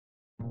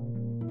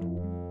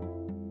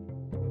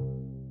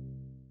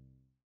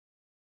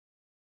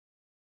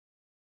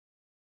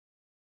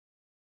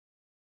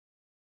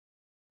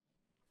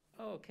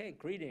Okay,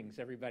 greetings,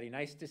 everybody.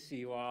 Nice to see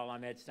you all.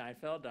 I'm Ed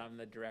Steinfeld. I'm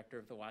the director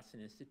of the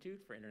Watson Institute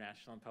for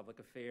International and Public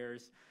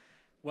Affairs.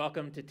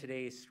 Welcome to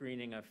today's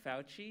screening of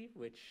Fauci,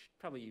 which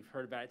probably you've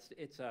heard about.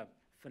 It's a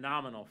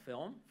phenomenal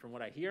film, from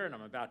what I hear, and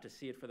I'm about to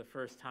see it for the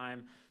first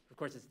time. Of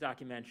course, it's a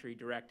documentary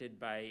directed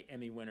by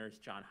Emmy winners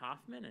John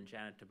Hoffman and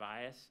Janet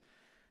Tobias.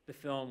 The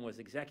film was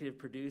executive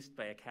produced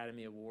by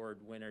Academy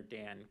Award winner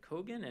Dan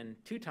Cogan and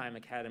two-time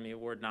Academy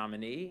Award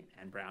nominee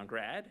and Brown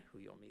grad, who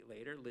you'll meet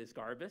later, Liz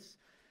Garbus,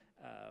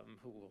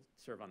 who will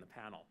serve on the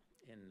panel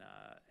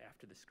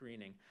after the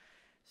screening.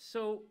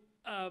 So,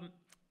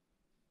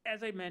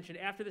 as I mentioned,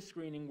 after the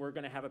screening, we're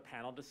going to have a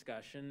panel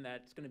discussion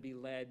that's going to be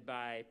led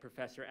by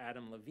Professor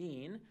Adam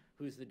Levine,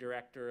 who's the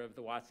director of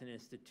the Watson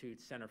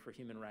Institute's Center for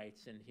Human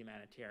Rights and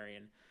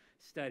Humanitarian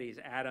Studies.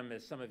 Adam,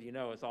 as some of you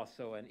know, is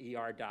also an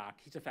ER doc.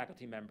 He's a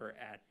faculty member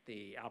at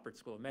the Alpert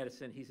School of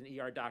Medicine. He's an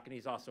ER doc, and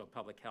he's also a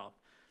public health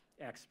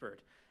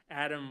expert.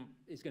 Adam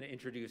is going to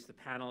introduce the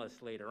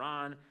panelists later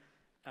on.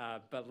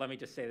 But let me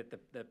just say that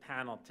the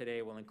panel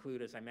today will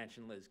include, as I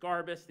mentioned, Liz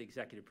Garbus, the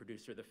executive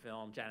producer of the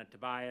film, Janet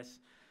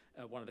Tobias,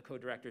 one of the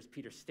co-directors,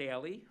 Peter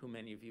Staley, who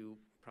many of you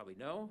probably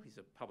know. He's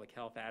a public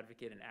health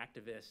advocate and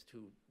activist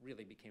who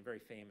really became very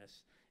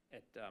famous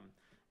at the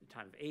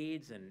time of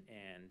AIDS, and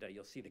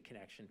you'll see the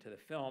connection to the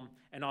film.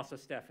 And also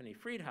Stefanie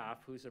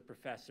Friedhoff, who's a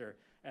professor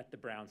at the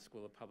Brown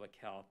School of Public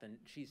Health, and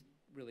she's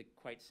really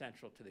quite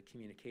central to the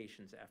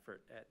communications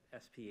effort at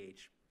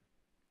SPH,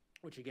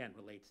 which again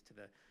relates to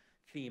the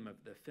theme of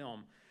the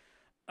film.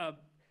 I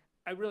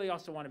really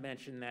also want to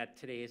mention that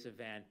today's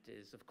event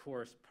is, of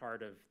course,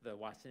 part of the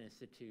Watson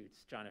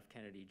Institute's John F.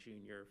 Kennedy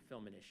Jr.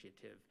 Film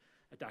Initiative,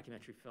 a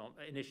documentary film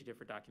initiative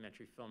for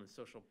documentary film and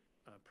social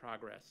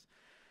progress.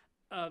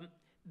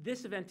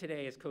 This event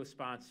today is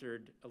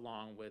co-sponsored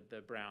along with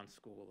the Brown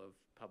School of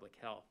Public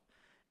Health.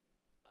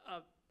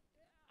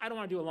 I don't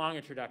want to do a long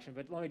introduction,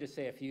 but let me just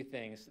say a few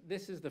things.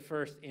 This is the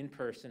first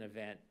in-person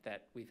event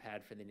that we've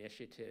had for the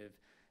initiative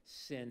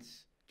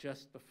since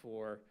just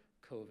before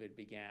COVID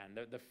began.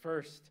 The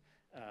first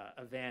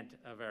event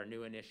of our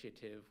new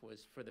initiative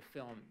was for the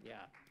film,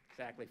 yeah,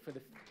 exactly, for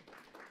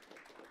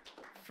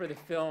the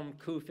film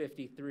Coup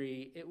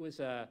 53. It was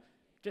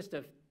just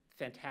a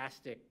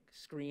fantastic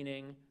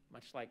screening,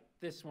 much like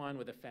this one,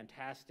 with a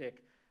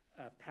fantastic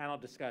panel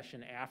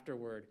discussion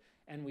afterward.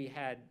 And we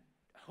had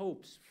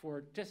hopes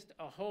for just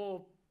a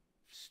whole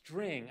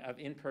string of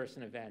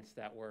in-person events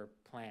that were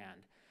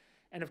planned.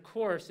 And of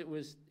course, it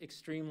was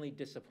extremely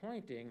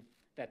disappointing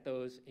that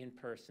those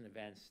in-person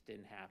events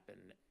didn't happen.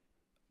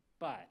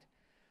 But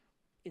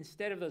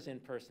instead of those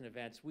in-person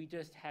events, we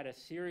just had a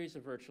series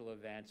of virtual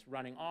events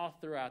running all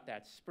throughout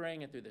that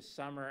spring and through the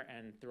summer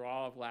and through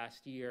all of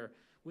last year,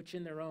 which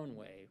in their own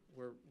way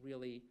were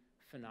really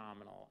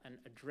phenomenal and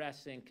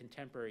addressing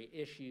contemporary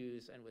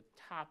issues and with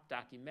top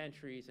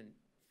documentaries and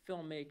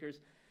filmmakers.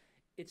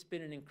 It's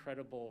been an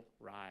incredible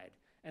ride.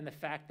 And the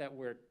fact that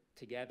we're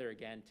together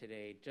again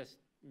today just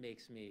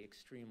makes me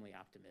extremely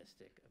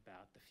optimistic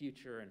about the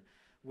future and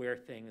where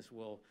things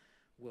will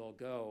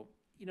go.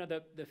 You know,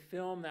 the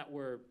film that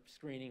we're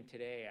screening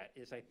today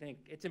is, I think,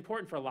 it's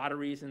important for a lot of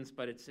reasons,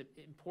 but it's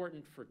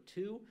important for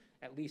two,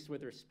 at least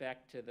with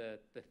respect to the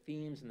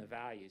themes and the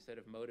values that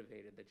have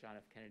motivated the John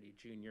F. Kennedy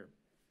Jr.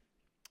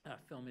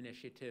 Film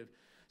Initiative.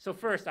 So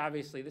first,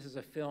 obviously, this is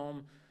a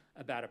film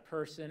about a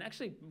person,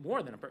 actually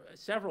more than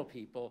several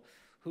people,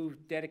 who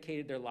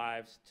dedicated their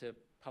lives to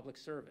public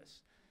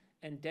service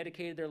and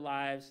dedicated their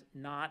lives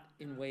not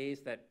in ways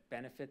that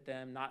benefit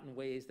them, not in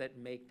ways that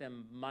make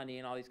them money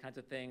and all these kinds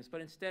of things, but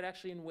instead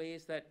actually in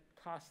ways that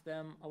cost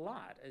them a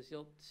lot, as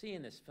you'll see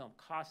in this film,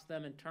 cost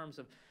them in terms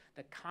of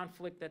the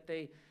conflict that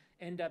they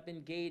end up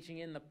engaging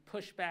in, the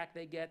pushback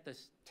they get, the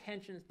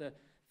tensions, the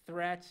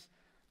threats,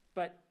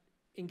 but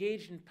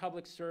engaged in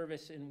public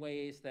service in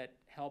ways that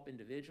help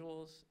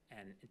individuals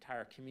and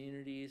entire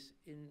communities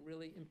in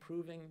really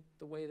improving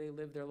the way they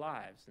live their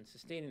lives and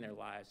sustaining their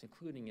lives,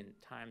 including in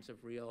times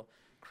of real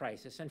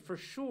crisis. And for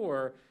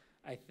sure,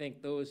 I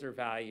think those are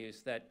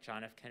values that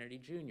John F. Kennedy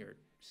Jr.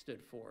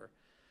 stood for.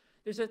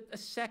 There's a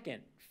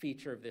second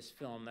feature of this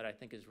film that I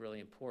think is really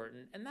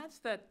important, and that's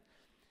that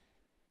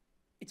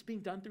it's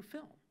being done through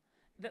film.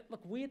 That,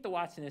 look, we at the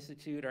Watson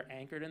Institute are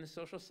anchored in the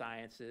social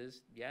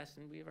sciences, yes,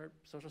 and we have our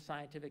social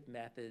scientific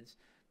methods,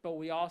 but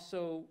we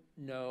also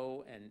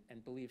know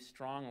and believe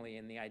strongly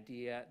in the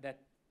idea that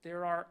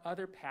there are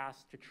other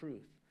paths to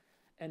truth.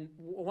 And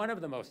one of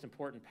the most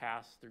important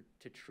paths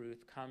to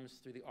truth comes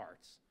through the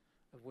arts,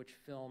 of which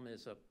film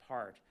is a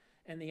part.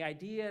 And the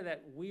idea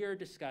that we are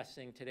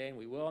discussing today, and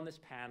we will on this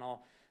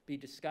panel, be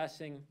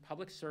discussing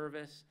public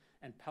service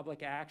and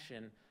public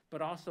action,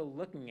 but also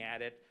looking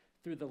at it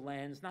through the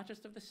lens, not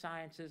just of the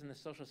sciences and the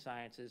social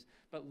sciences,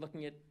 but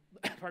looking at,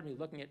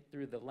 looking at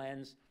through the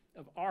lens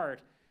of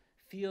art,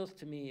 feels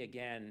to me,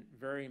 again,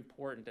 very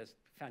important as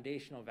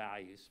foundational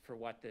values for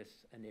what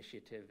this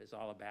initiative is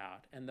all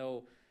about. And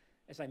though,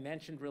 as I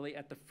mentioned, really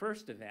at the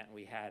first event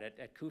we had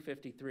at Coup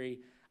 53,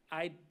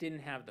 I didn't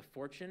have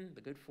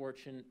the good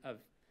fortune of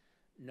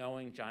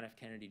knowing John F.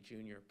 Kennedy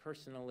Jr.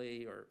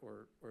 personally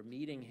or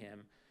meeting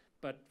him,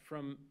 but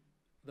from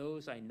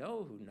those I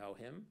know who know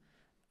him,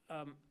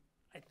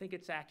 I think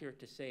it's accurate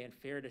to say and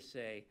fair to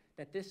say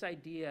that this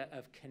idea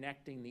of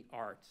connecting the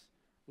arts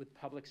with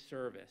public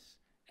service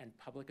and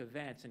public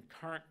events and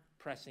current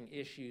pressing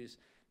issues,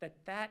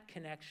 that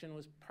connection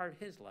was part of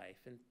his life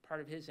and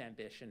part of his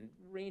ambition,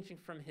 ranging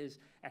from his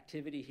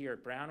activity here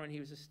at Brown when he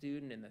was a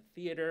student in the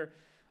theater,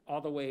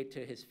 all the way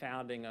to his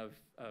founding of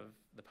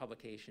the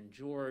publication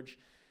George.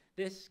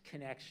 This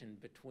connection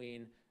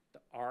between the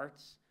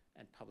arts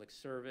and public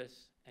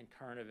service and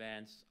current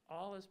events,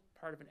 all as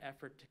part of an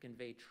effort to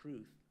convey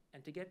truth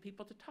and to get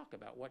people to talk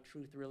about what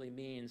truth really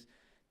means.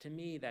 To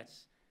me,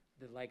 that's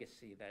the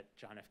legacy that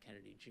John F.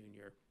 Kennedy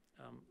Jr.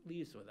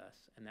 Leaves with us,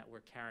 and that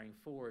we're carrying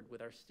forward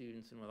with our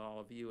students and with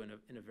all of you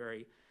in a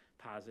very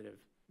positive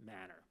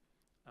manner.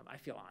 I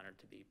feel honored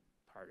to be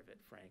part of it,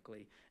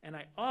 frankly. And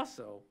I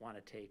also want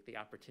to take the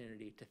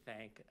opportunity to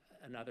thank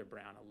another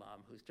Brown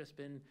alum who's just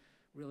been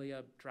really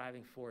a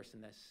driving force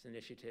in this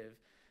initiative,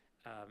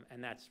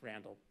 and that's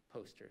Randall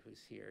Poster,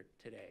 who's here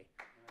today.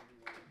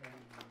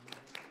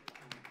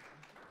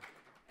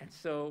 And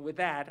so with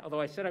that,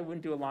 although I said I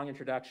wouldn't do a long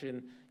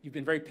introduction, you've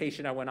been very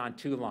patient. I went on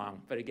too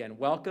long. But again,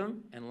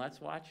 welcome, and let's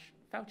watch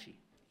Fauci.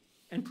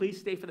 And please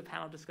stay for the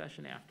panel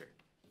discussion after.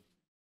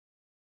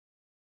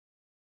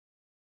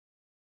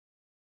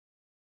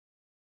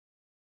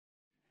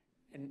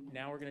 And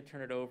now we're going to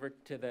turn it over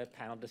to the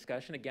panel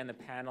discussion. Again, the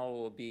panel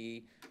will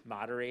be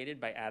moderated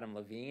by Adam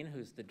Levine,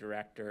 who's the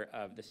director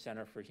of the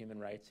Center for Human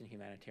Rights and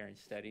Humanitarian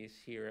Studies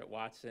here at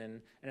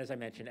Watson. And as I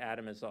mentioned,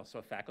 Adam is also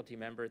a faculty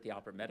member at the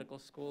Alfred Medical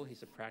School.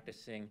 He's a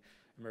practicing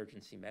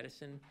emergency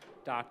medicine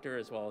doctor,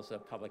 as well as a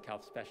public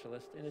health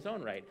specialist in his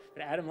own right.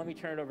 But Adam, let me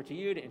turn it over to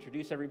you to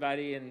introduce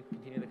everybody and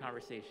continue the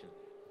conversation.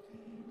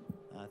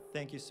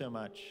 Thank you so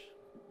much.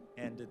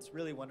 And it's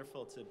really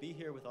wonderful to be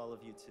here with all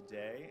of you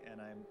today,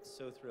 and I'm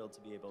so thrilled to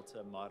be able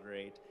to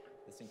moderate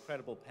this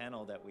incredible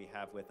panel that we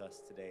have with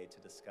us today to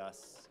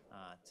discuss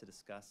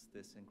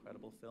this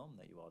incredible film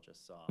that you all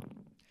just saw.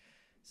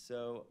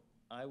 So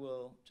I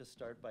will just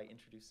start by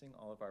introducing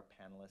all of our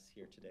panelists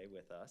here today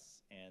with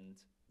us, and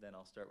then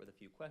I'll start with a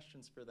few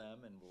questions for them,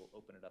 and we'll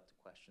open it up to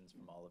questions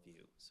from all of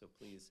you. So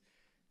please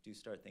do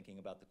start thinking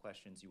about the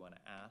questions you want to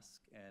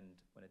ask, and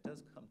when it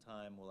does come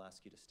time, we'll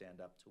ask you to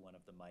stand up to one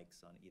of the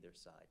mics on either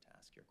side to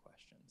ask your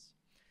questions.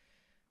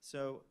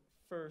 So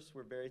first,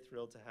 we're very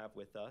thrilled to have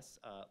with us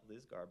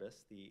Liz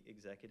Garbus, the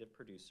executive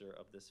producer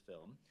of this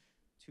film,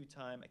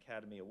 two-time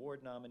Academy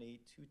Award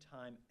nominee,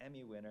 two-time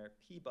Emmy winner,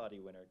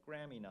 Peabody winner,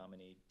 Grammy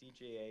nominee,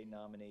 DJA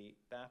nominee,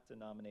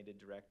 BAFTA-nominated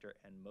director,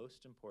 and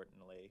most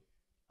importantly,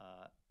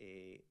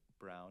 a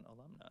Brown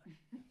alumni.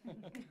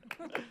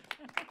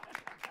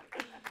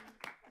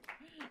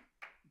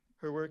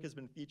 Her work has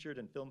been featured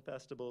in film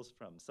festivals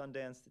from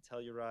Sundance to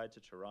Telluride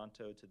to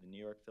Toronto to the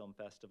New York Film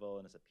Festival,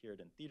 and has appeared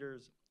in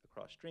theaters,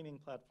 across streaming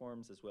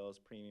platforms, as well as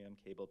premium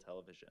cable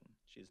television.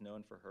 She is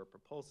known for her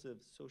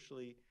propulsive,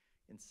 socially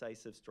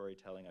incisive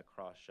storytelling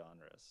across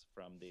genres,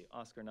 from the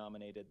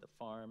Oscar-nominated The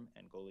Farm,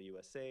 Angola,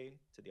 USA,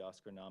 to the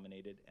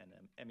Oscar-nominated and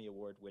Emmy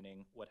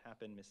Award-winning What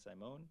Happened, Miss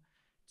Simone,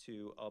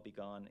 to I'll Be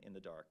Gone in the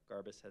Dark.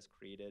 Garbus has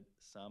created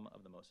some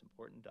of the most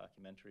important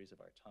documentaries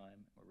of our time.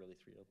 We're really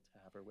thrilled to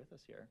have her with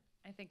us here.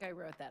 I think I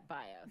wrote that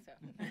bio, so.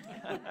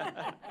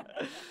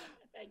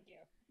 Thank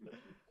you.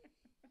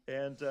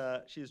 And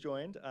she's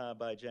joined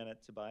by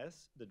Janet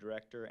Tobias, the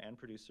director and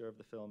producer of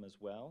the film as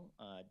well.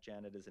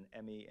 Janet is an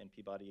Emmy and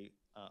Peabody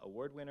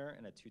Award winner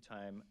and a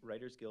two-time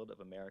Writers Guild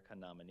of America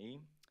nominee.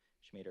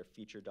 She made her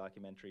feature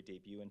documentary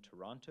debut in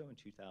Toronto in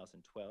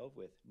 2012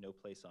 with No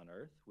Place on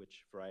Earth,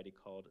 which Variety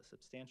called a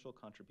substantial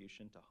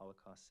contribution to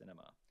Holocaust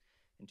cinema.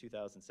 In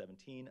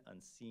 2017,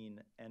 Unseen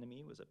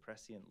Enemy was a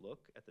prescient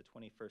look at the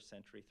 21st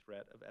century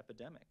threat of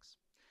epidemics.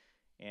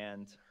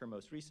 And her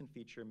most recent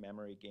feature,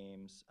 Memory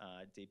Games,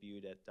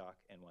 debuted at Doc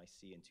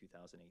NYC in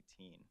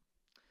 2018.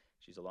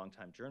 She's a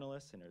longtime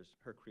journalist, and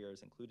her career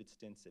has included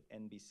stints at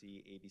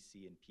NBC,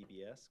 ABC, and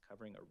PBS,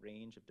 covering a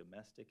range of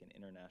domestic and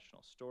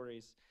international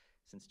stories.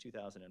 Since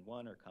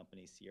 2001, her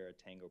company, Sierra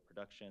Tango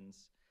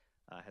Productions,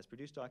 has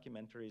produced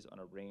documentaries on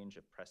a range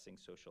of pressing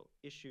social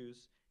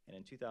issues. And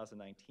in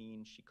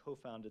 2019, she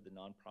co-founded the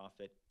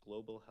nonprofit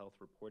Global Health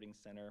Reporting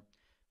Center,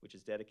 which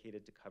is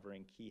dedicated to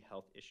covering key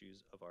health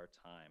issues of our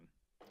time.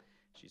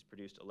 She's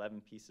produced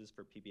 11 pieces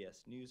for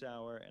PBS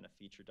NewsHour and a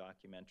feature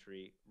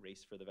documentary,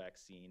 Race for the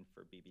Vaccine,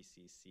 for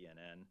BBC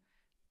CNN,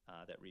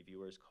 that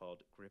reviewers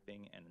called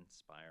gripping and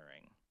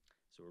inspiring.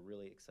 So we're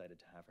really excited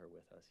to have her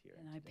with us here.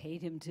 And I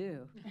paid him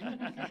too.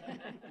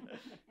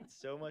 It's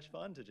so much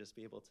fun to just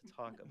be able to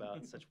talk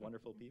about such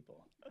wonderful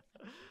people.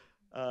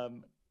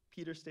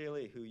 Peter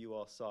Staley, who you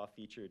all saw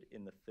featured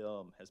in the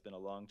film, has been a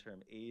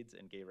long-term AIDS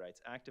and gay rights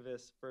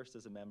activist, first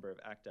as a member of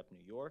ACT UP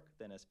New York,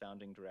 then as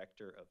founding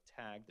director of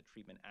TAG, the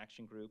Treatment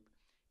Action Group.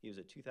 He was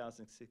a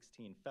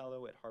 2016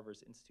 fellow at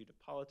Harvard's Institute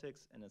of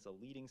Politics and is a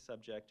leading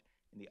subject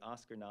in the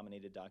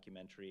Oscar-nominated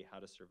documentary How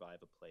to Survive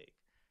a Plague.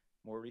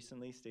 More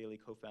recently, Staley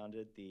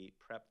co-founded the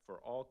Prep for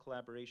All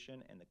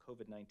collaboration and the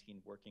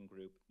COVID-19 Working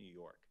Group New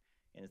York.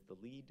 and is the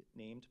lead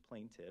named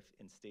plaintiff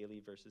in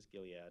Staley versus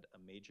Gilead,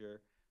 a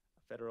major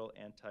federal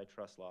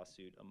antitrust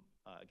lawsuit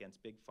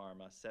against Big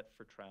Pharma set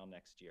for trial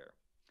next year.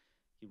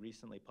 He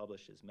recently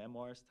published his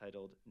memoirs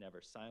titled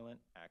Never Silent,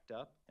 Act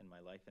Up, and My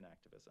Life in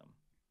Activism.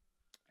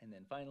 And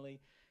then finally,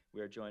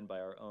 we are joined by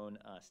our own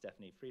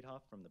Stefanie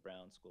Friedhoff from the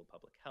Brown School of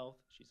Public Health.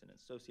 She's an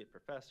associate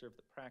professor of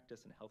the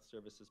Practice and Health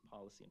Services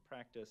Policy and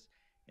Practice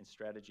and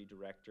strategy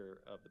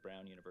director of the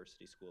Brown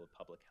University School of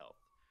Public Health.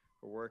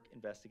 Her work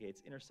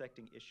investigates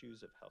intersecting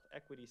issues of health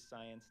equity,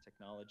 science,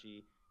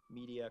 technology,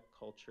 media,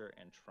 culture,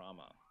 and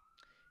trauma.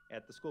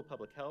 At the School of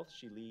Public Health,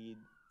 she leads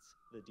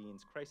the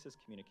Dean's Crisis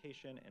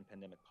Communication and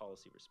Pandemic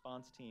Policy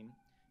Response Team,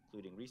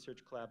 including research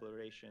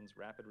collaborations,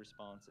 rapid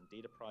response, and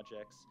data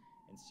projects,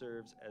 and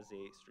serves as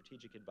a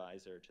strategic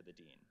advisor to the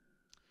Dean.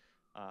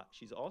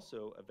 She's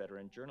also a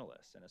veteran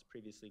journalist and has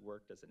previously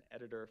worked as an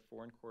editor,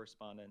 foreign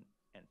correspondent,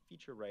 and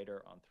feature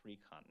writer on 3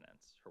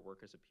 continents. Her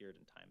work has appeared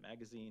in Time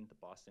Magazine, the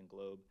Boston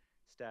Globe,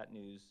 Stat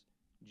News,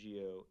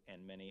 Geo,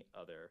 and many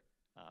other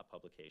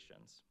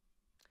publications.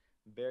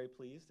 I'm very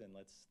pleased, and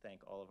let's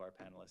thank all of our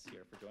panelists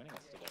here for joining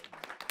us today.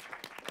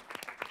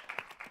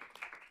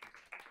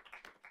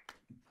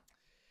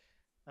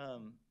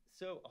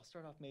 So I'll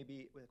start off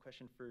maybe with a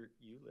question for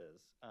you, Liz.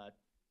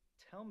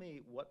 Tell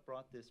me what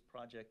brought this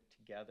project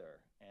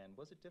together, and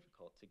was it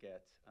difficult to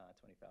get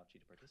Tony Fauci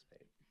to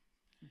participate?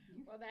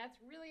 Well, that's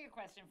really a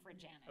question for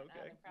Janet.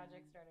 Okay. The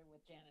project started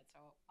with Janet,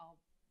 so I'll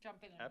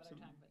jump in another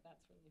Absolutely. time, but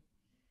that's really.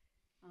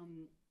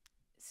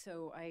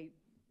 So I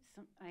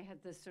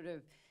had this sort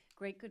of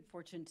great good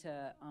fortune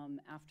to,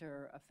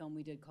 after a film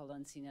we did called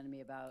Unseen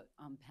Enemy about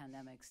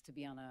pandemics, to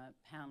be on a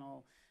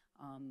panel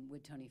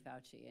with Tony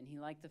Fauci. And he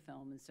liked the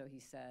film, and so he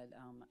said,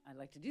 I'd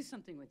like to do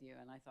something with you.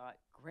 And I thought,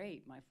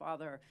 great, my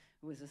father,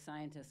 who was a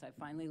scientist, I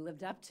finally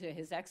lived up to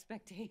his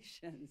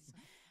expectations.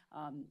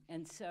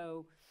 And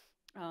so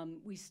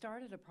we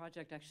started a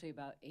project actually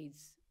about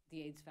AIDS,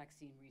 the AIDS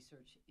vaccine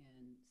research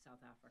in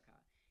South Africa,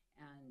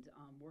 and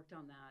worked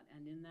on that.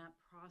 And in that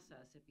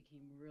process, it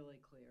became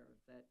really clear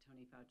that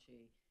Tony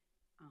Fauci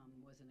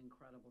was an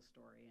incredible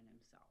story in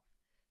himself.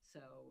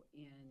 So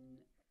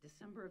in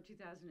December of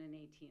 2018,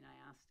 I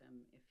asked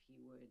him if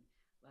he would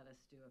let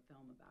us do a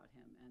film about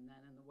him. And then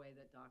in the way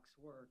that docs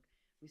work,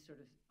 we sort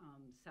of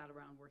sat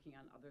around working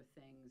on other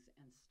things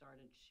and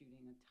started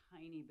shooting a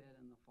tiny bit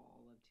in the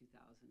fall of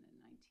 2019.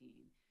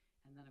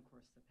 And then, of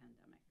course, the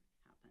pandemic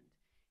happened.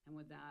 And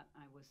with that,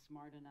 I was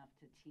smart enough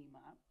to team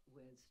up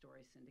with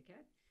Story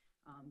Syndicate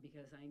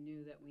because I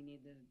knew that we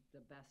needed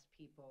the best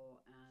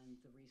people and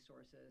the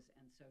resources.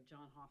 And so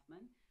John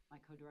Hoffman,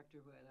 my co-director,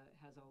 who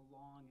has a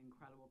long,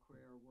 incredible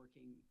career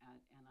working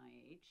at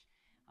NIH,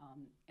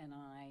 and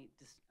I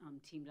just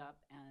teamed up,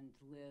 and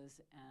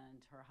Liz and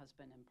her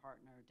husband and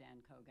partner,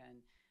 Dan Cogan,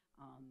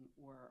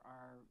 were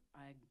our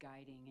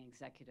guiding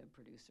executive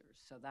producers.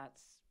 So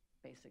that's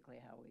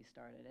basically how we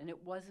started. And it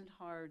wasn't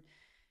hard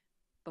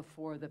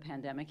before the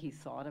pandemic. He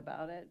thought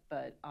about it,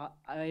 but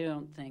I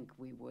don't think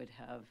we wouldn't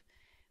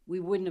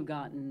have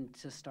gotten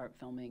to start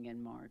filming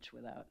in March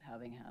without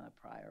having had a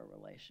prior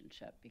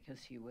relationship,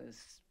 because he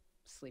was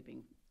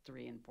sleeping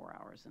 3 and 4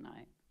 hours a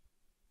night.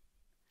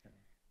 Yeah,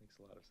 makes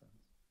a lot of sense.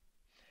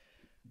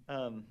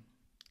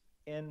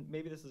 And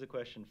maybe this is a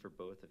question for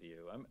both of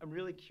you. I'm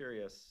really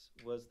curious,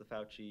 was the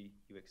Fauci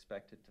you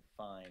expected to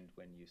find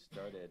when you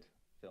started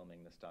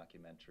filming this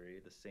documentary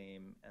the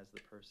same as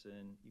the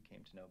person you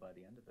came to know by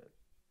the end of it?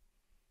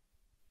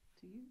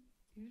 Do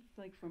you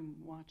like from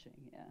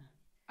watching? Yeah.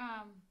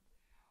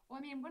 Well,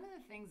 I mean, one of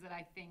the things that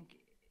I think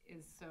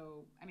is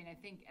so, I mean, I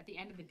think at the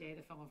end of the day,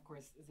 the film, of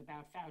course, is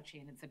about Fauci,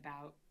 and it's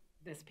about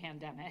this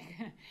pandemic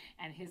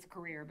and his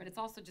career, but it's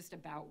also just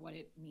about what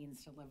it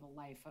means to live a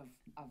life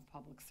of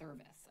public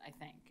service, I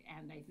think.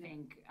 And I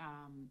think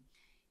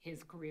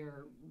his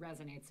career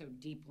resonates so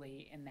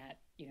deeply in that,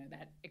 you know,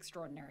 that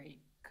extraordinary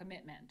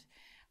commitment.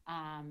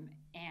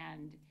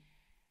 And,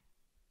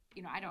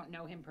 you know, I don't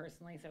know him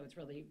personally, so it's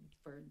really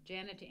for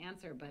Janet to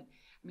answer, but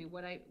I mean,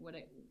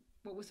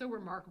 what was so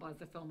remarkable as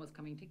the film was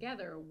coming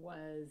together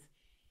was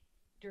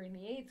during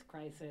the AIDS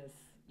crisis,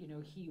 you know,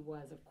 he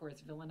was, of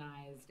course,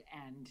 villainized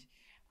and,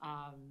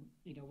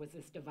 you know, was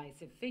this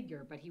divisive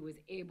figure, but he was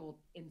able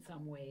in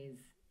some ways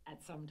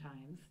at some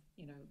times,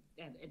 you know,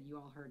 and you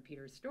all heard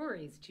Peter's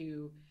stories,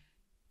 to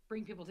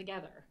bring people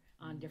together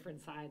on different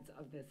sides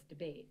of this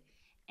debate.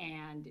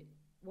 And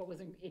what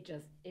was,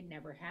 it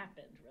never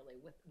happened really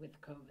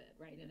with COVID,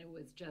 right? And it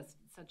was just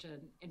such an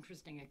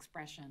interesting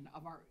expression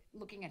of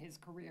looking at his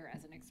career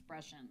as an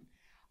expression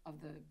of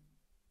the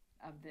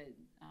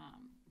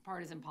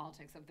partisan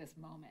politics of this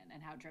moment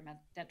and how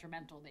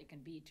detrimental they can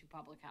be to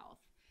public health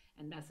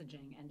and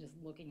messaging, and just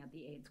looking at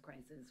the AIDS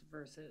crisis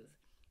versus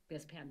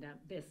this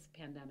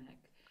pandemic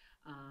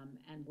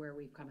and where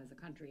we've come as a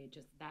country.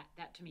 Just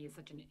that to me is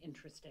such an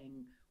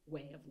interesting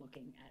way of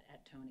looking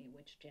at Tony,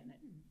 which Janet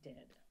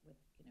did with,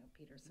 you know,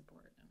 Peter's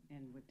support.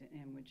 And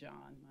with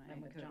John,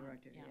 my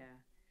co-director,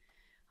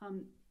 yeah.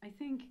 I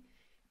think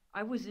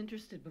I was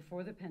interested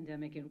before the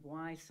pandemic in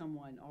why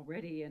someone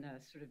already in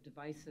a sort of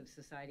divisive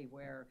society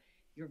where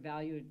you're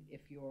valued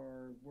if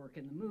you're work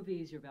in the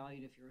movies, you're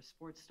valued if you're a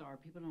sports star.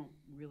 People don't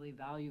really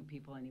value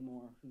people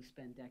anymore who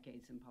spend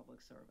decades in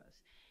public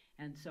service.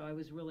 And so I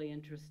was really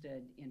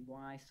interested in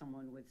why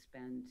someone would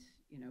spend,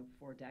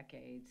 4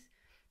 decades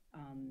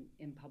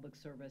in public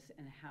service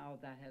and how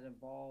that had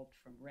evolved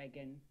from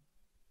Reagan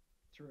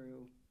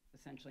through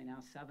essentially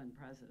now 7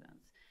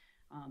 presidents.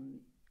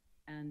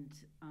 And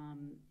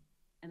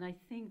I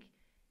think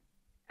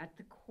at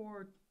the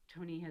core,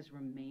 Tony has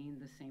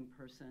remained the same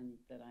person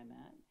that I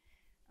met.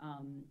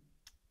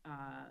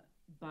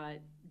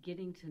 But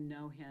getting to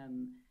know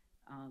him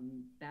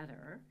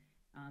better,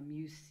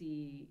 you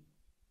see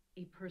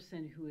a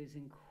person who is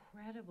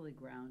incredibly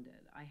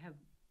grounded. I have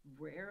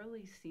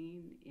rarely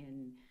seen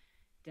in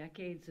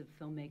decades of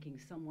filmmaking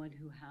someone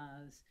who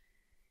has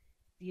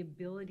the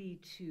ability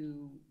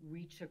to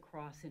reach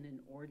across in an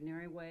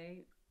ordinary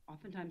way.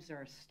 Oftentimes there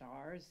are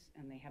stars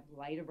and they have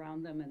light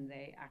around them and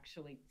they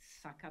actually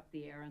suck up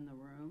the air in the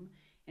room.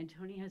 And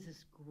Tony has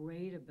this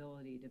great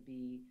ability to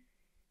be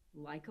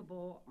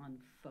likable, on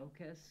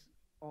focus,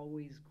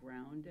 always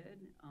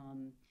grounded,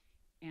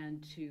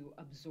 and to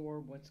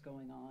absorb what's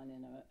going on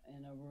in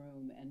a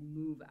room and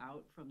move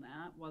out from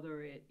that,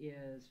 whether it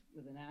is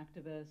with an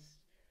activist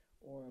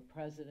or a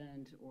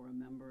president or a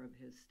member of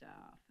his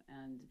staff.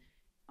 And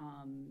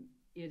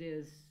it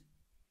is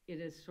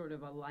sort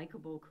of a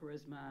likable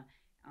charisma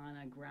on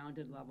a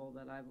grounded level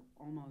that I've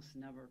almost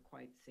never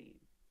quite seen.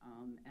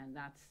 And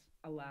that's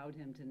allowed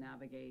him to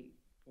navigate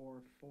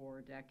for 4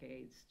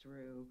 decades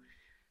through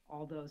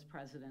all those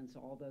presidents,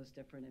 all those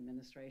different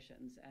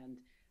administrations.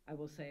 And I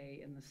will say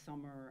in the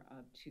summer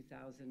of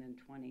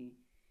 2020,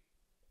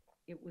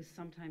 it was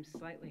sometimes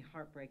slightly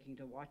heartbreaking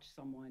to watch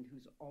someone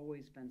who's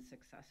always been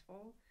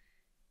successful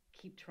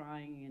keep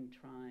trying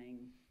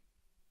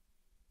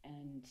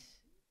and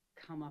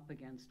come up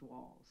against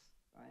walls,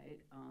 right?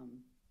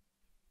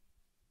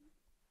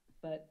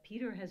 But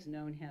Peter has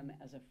known him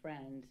as a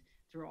friend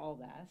through all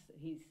this.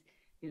 He's,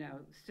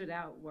 stood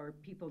out where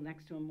people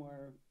next to him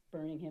were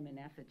burning him in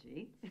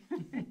effigy.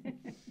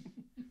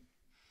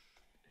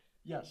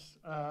 Yes,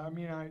 I've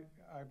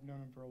known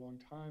him for a long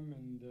time,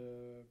 and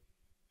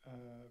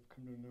I've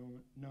come to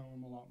know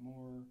him a lot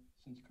more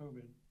since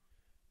COVID.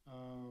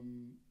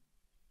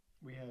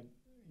 We had,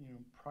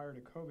 prior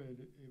to COVID,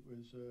 it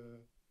was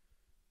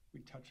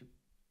we touch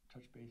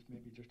base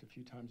maybe just a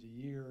few times a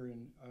year,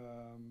 and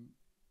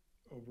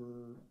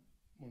over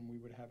when we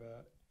would have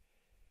a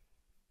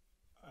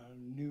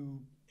new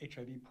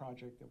HIV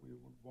project that we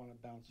would want to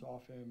bounce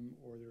off him,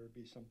 or there would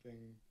be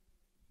something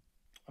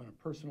on a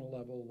personal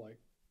level, like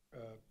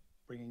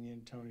bringing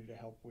in Tony to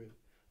help with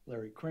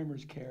Larry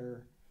Kramer's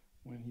care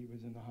when he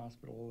was in the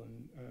hospital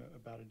and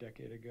about a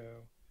decade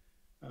ago.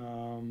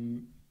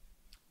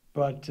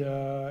 But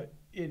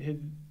it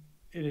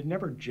had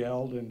never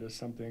gelled into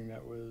something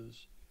that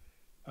was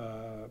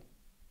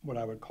what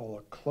I would call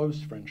a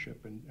close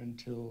friendship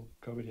until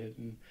COVID hit.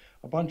 And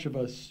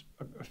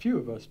a few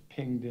of us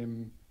pinged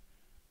him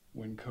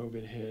when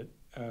COVID hit,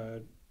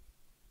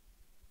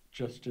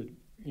 just to,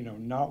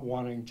 not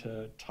wanting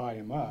to tie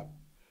him up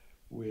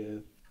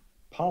with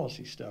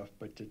policy stuff,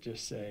 but to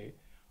just say,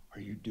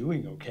 are you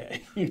doing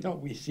okay?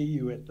 We see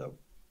you in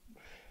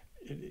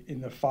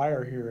the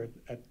fire here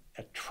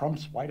at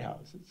Trump's White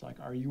House. It's like,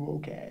 are you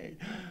okay?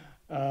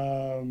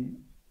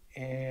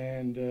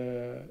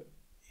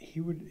 He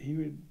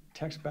would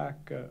text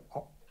back,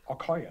 I'll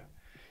call you.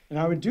 And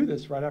I would do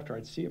this right after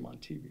I'd see him on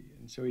TV.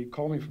 And so he'd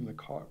call me from the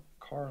car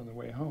on the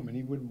way home, and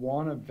he would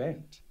want to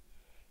vent.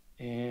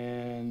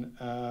 And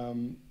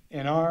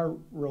our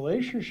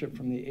relationship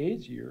from the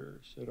AIDS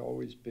years had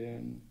always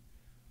been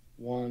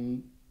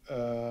one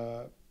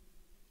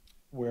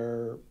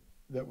where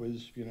that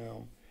was,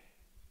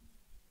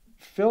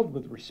 filled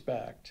with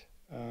respect.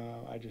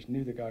 I just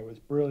knew the guy was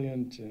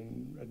brilliant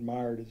and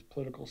admired his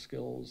political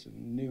skills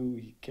and knew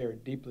he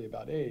cared deeply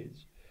about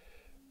AIDS,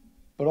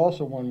 but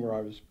also one where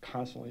I was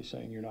constantly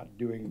saying, you're not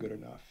doing good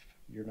enough.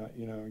 You're not,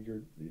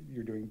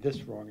 you're doing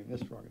this wrong and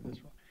this wrong and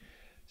this wrong.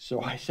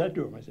 So I said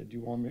to him, I said, do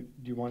you want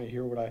to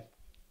hear what I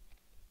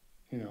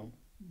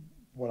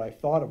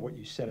thought of what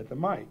you said at the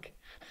mic?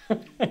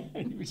 And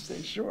he would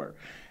say, sure.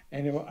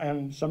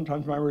 And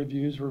sometimes my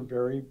reviews were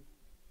very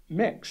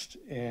mixed.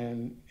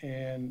 And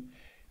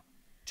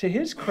to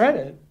his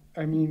credit,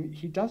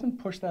 he doesn't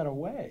push that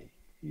away.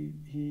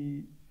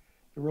 The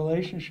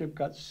relationship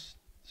got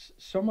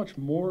so much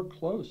more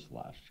close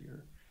last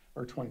year,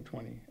 or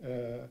 2020,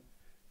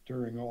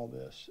 during all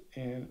this.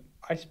 And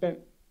I spent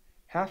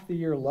half the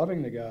year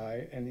loving the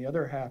guy and the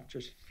other half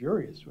just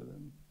furious with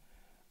him.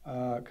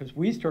 Because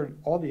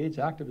all the AIDS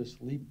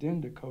activists leaped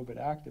into COVID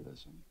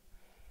activism.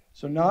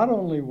 So not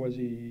only was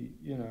he,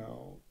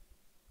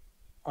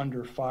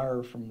 under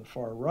fire from the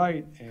far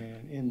right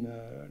and in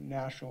the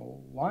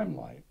national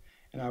limelight,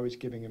 and I was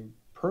giving him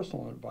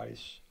personal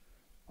advice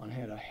on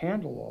how to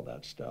handle all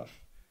that stuff,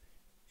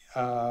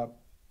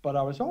 but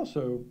I was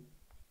also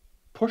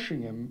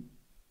pushing him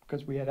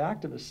because we had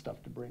activist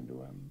stuff to bring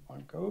to him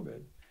on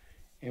COVID,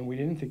 and we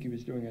didn't think he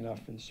was doing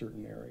enough in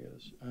certain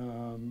areas.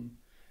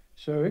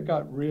 So it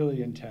got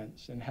really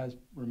intense and has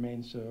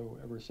remained so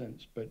ever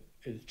since, but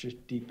it's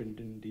just deepened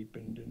and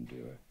deepened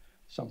into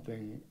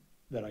something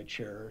that I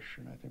cherish,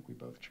 and I think we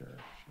both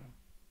cherish. So.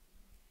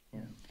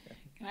 Yeah.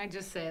 Can I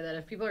just say that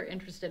if people are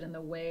interested in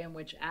the way in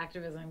which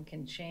activism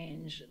can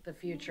change the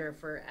future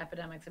for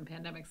epidemics and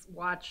pandemics,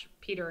 watch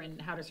Peter in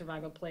How to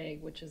Survive a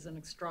Plague, which is an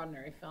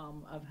extraordinary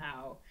film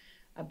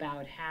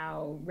about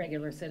how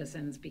regular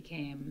citizens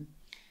became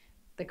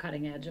the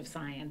cutting edge of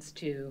science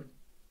to,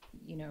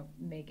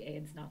 make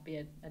AIDS not be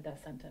a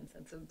death sentence.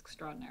 It's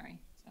extraordinary.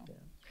 So.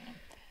 Yeah.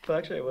 Well,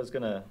 actually, I was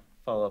going to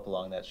follow up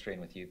along that strain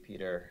with you,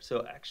 Peter.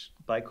 So actually,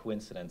 by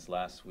coincidence,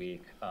 last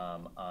week,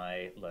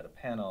 I led a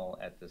panel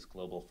at this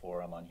global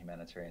forum on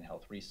humanitarian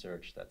health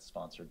research that's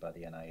sponsored by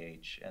the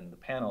NIH. And the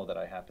panel that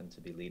I happened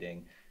to be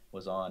leading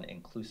was on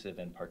inclusive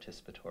and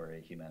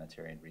participatory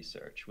humanitarian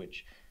research,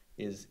 which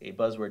is a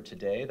buzzword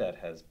today that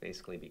has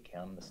basically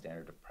become the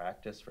standard of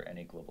practice for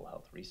any global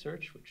health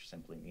research, which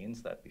simply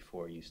means that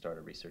before you start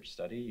a research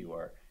study, you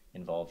are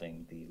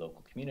involving the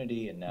local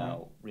community, and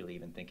now really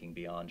even thinking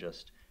beyond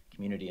just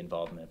community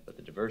involvement, but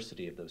the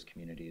diversity of those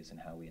communities and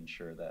how we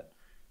ensure that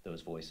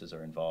those voices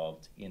are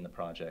involved in the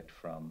project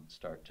from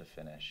start to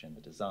finish, in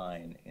the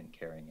design, in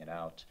carrying it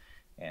out,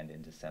 and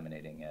in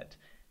disseminating it.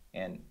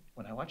 And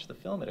when I watched the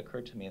film, it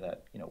occurred to me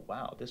that,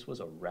 wow, this was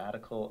a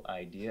radical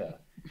idea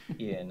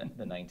in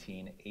the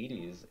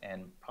 1980s,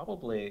 and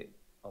probably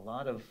a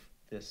lot of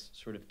this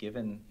sort of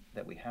given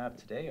that we have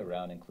today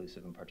around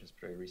inclusive and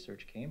participatory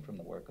research came from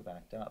the work of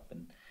ACT UP.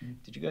 And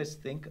did you guys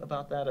think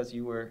about that as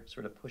you were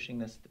sort of pushing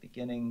this at the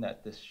beginning,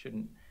 that this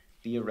shouldn't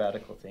be a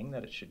radical thing,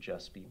 that it should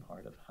just be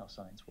part of how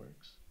science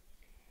works?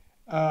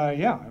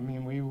 Yeah, I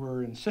mean, we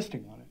were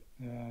insisting on it.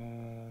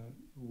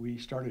 We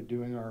started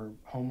doing our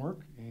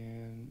homework,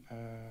 and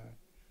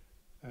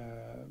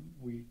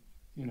we,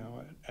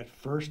 at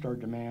first our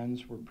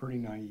demands were pretty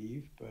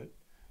naive, but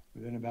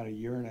within about a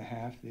year and a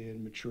half, they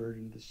had matured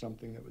into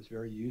something that was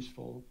very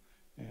useful.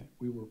 And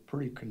we were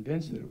pretty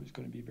convinced that it was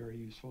going to be very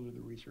useful to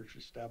the research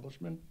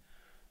establishment.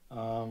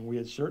 We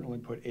had certainly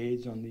put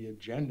AIDS on the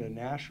agenda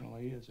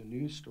nationally as a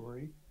news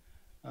story.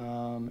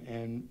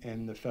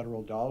 And the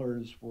federal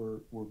dollars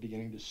were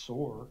beginning to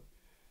soar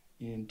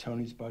in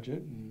Tony's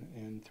budget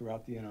and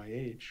throughout the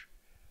NIH.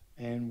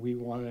 And we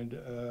wanted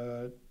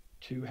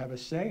to have a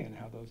say in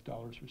how those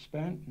dollars were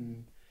spent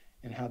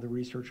and how the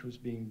research was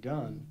being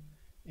done.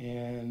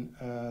 And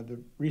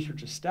the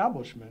research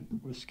establishment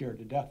was scared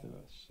to death of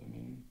us. I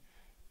mean,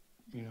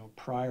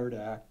 prior to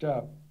ACT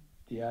UP,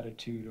 the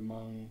attitude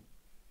among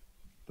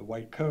the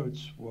white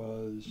coats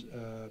was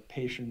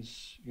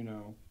patients,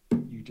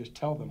 you just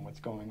tell them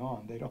what's going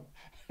on. They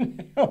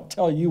don't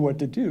tell you what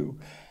to do.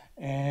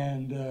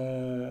 And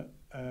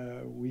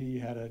we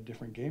had a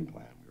different game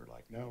plan. We were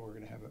like, no,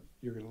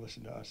 you're going to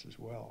listen to us as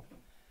well.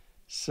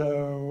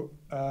 So,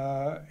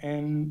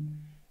 and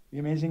the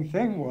amazing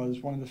thing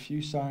was one of the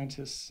few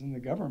scientists in the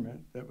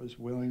government that was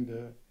willing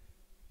to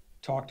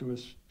talk to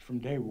us from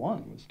day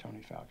one was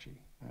Tony Fauci.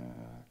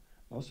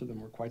 Most of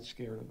them were quite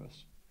scared of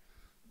us.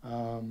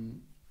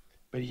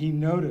 But he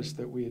noticed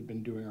that we had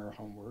been doing our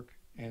homework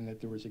and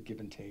that there was a give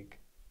and take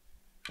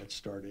that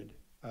started.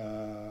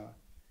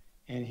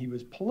 And he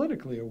was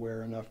politically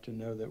aware enough to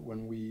know that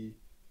when we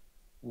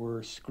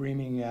were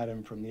screaming at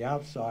him from the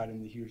outside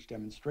in the huge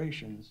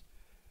demonstrations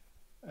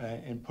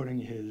and putting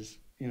his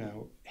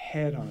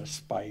head on a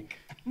spike.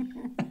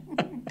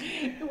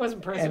 It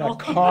wasn't personal.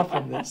 And a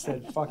coffin that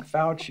said, fuck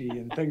Fauci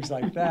and things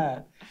like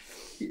that.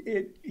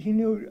 He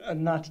knew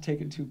not to take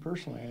it too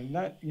personally. And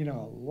that, a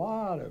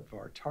lot of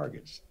our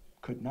targets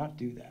could not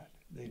do that.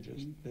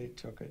 They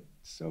took it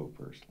so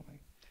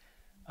personally,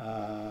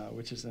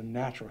 which is a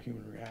natural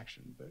human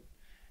reaction. But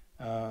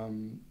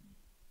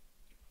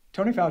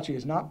Tony Fauci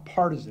is not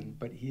partisan,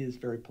 but he is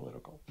very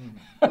political.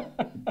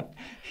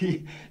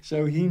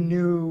 So he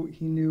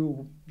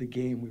knew the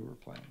game we were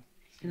playing.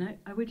 And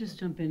I would just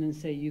jump in and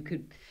say you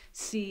could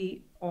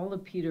see all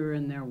of Peter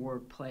and their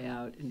work play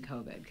out in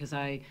COVID, because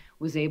I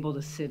was able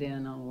to sit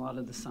in on a lot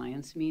of the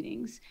science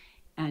meetings,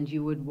 and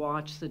you would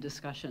watch the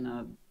discussion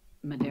of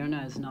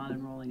Moderna is not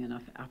enrolling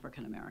enough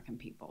African American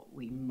people.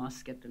 We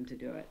must get them to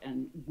do it.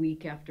 And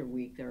week after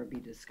week, there would be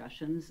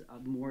discussions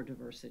of more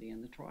diversity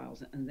in the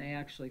trials. And they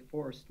actually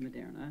forced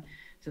Moderna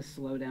to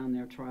slow down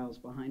their trials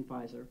behind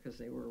Pfizer, because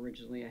they were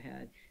originally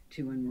ahead,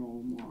 to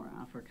enroll more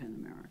African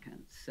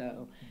Americans.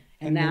 So,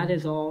 and that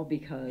is all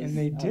because and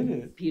they did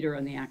it. Peter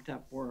and the ACT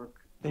UP work.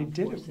 They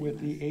did it with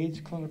the AIDS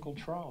clinical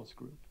trials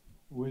group,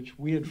 which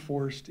we had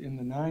forced in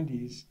the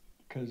 90s,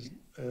 because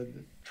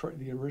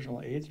the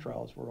original AIDS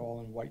trials were all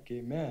in white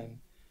gay men,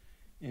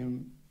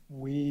 and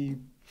we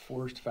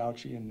forced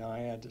Fauci and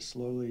NIAID to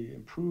slowly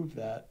improve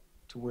that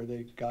to where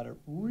they got it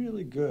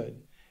really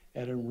good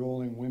at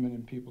enrolling women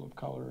and people of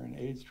color in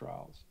AIDS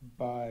trials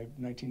by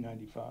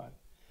 1995.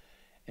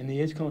 And the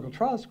AIDS clinical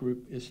trials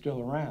group is still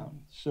around.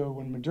 So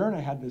when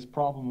Moderna had this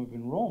problem of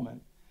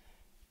enrollment,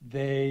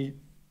 they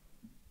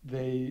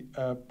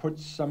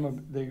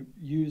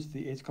used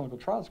the AIDS clinical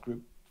trials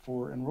group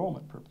for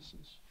enrollment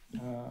purposes.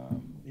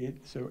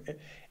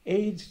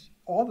 AIDS,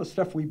 all the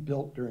stuff we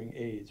built during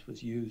AIDS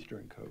was used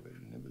during COVID,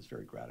 and it was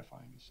very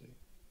gratifying to see.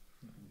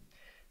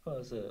 Well,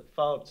 as a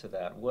follow-up to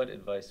that, what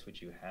advice would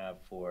you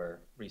have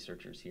for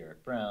researchers here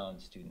at Brown,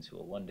 students who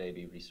will one day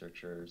be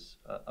researchers,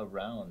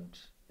 around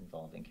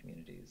involving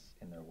communities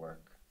in their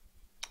work?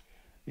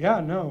 Yeah,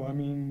 no, I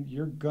mean,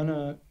 you're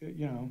gonna,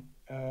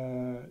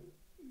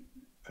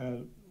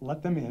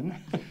 let them in.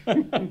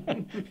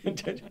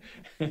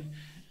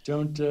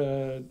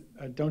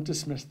 Don't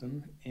dismiss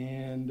them,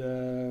 and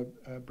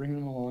bring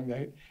them along.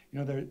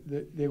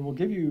 They will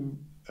give you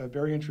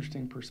very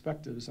interesting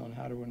perspectives on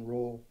how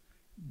to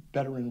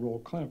better enroll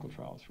clinical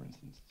trials, for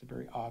instance. It's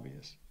very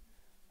obvious.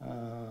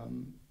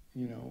 When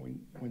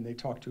they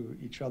talk to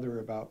each other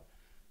about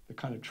the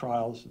kind of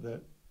trials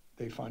that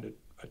they find it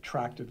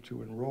attractive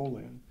to enroll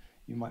in,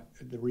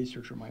 the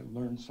researcher might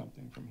learn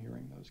something from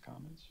hearing those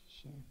comments.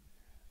 So,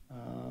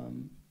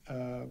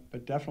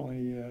 but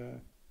definitely,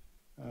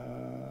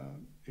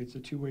 it's a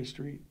two-way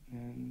street,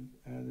 and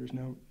there's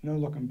no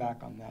looking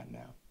back on that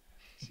now.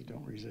 So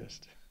don't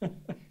resist. I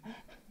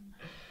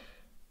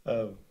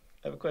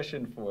have a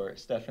question for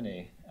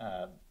Stefanie.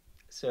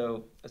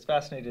 So I was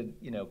fascinated,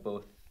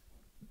 both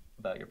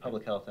about your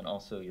public health and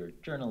also your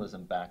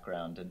journalism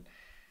background. And,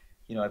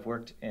 I've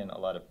worked in a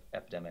lot of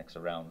epidemics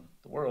around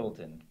the world,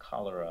 in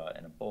cholera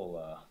and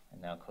Ebola,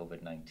 and now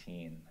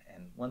COVID-19.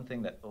 And one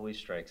thing that always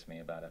strikes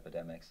me about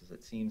epidemics is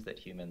it seems that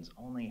humans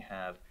only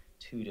have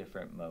two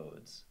different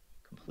modes: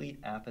 complete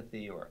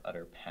apathy or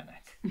utter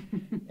panic.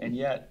 And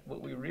yet,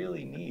 what we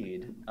really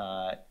need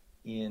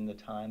in the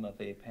time of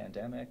a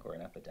pandemic or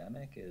an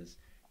epidemic is,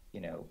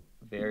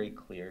 very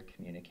clear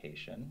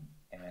communication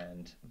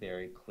and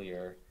very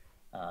clear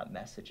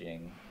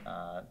messaging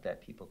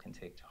that people can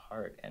take to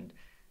heart. And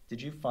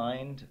did you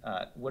find,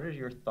 what are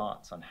your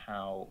thoughts on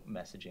how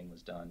messaging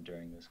was done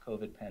during this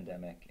COVID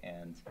pandemic,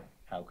 and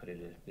how could it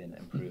have been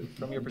improved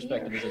from your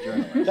perspective as a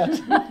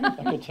journalist?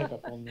 I could take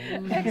up on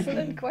that.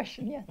 Excellent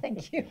question. Yeah,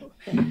 thank you.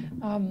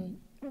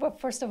 Well,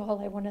 first of all,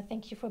 I want to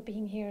thank you for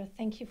being here.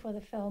 Thank you for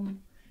the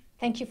film.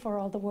 Thank you for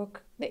all the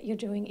work that you're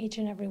doing, each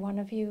and every one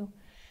of you.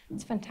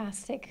 It's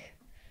fantastic.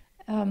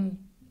 Again,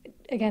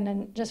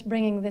 and just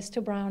bringing this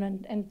to Brown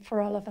and for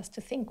all of us to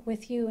think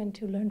with you and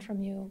to learn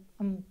from you.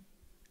 I'm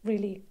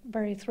really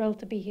very thrilled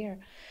to be here.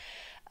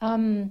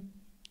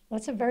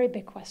 That's a very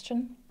big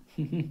question.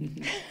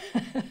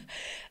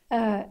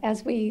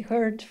 As we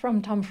heard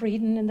from Tom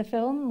Frieden in the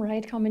film,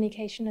 right,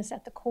 communication is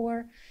at the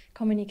core.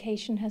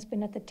 Communication has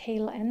been at the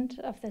tail end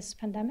of this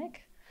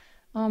pandemic.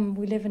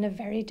 We live in a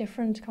very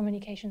different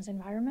communications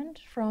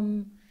environment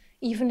from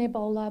even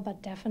Ebola,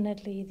 but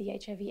definitely the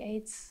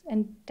HIV/AIDS,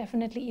 and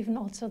definitely even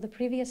also the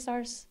previous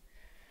SARS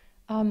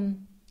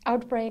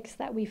outbreaks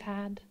that we've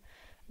had,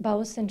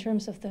 both in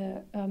terms of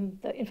the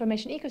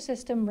information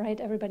ecosystem,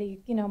 right? Everybody,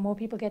 more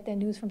people get their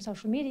news from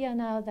social media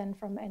now than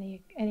from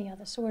any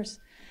other source.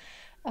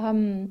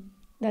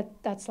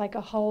 That's like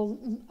a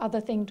whole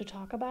other thing to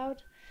talk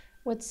about.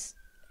 What's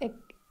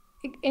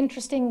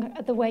interesting,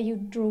 the way you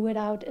drew it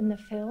out in the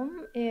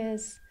film,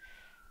 is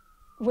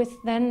with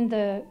then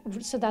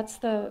so that's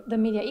the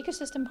media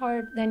ecosystem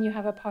part. Then you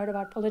have a part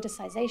about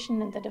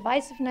politicization and the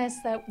divisiveness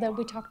that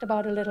we talked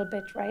about a little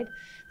bit, right?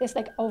 There's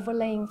like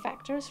overlaying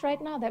factors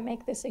right now that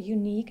make this a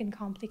unique and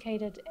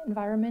complicated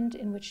environment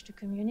in which to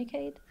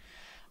communicate.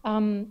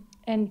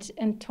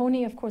 And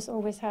Tony, of course,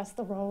 always has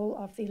the role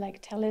of the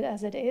tell it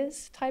as it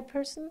is type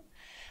person.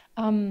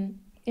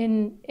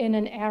 In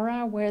an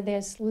era where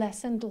there's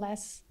less and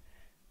less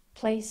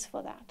place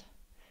for that.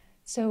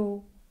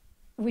 So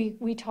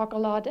we talk a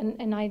lot,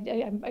 and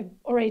I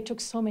already took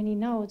so many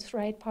notes,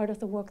 right? Part of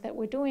the work that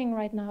we're doing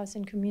right now is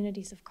in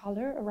communities of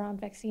color around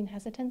vaccine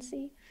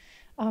hesitancy.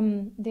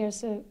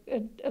 There's a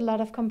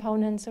lot of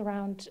components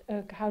around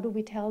how do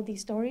we tell these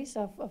stories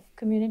of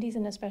communities,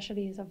 and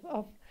especially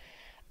of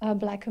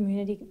Black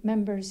community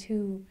members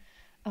who,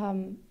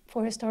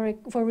 for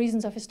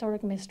reasons of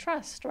historic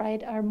mistrust,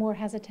 right, are more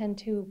hesitant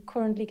to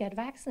currently get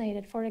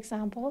vaccinated. For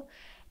example,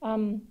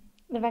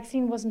 the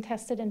vaccine wasn't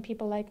tested in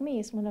people like me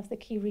is one of the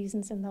key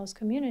reasons in those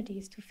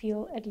communities to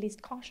feel at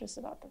least cautious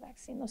about the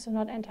vaccine. Those are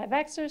not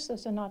anti-vaxxers,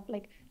 those are not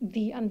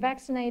the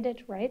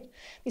unvaccinated, right?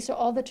 These are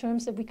all the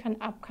terms that we can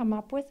come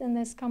up with in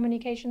this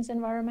communications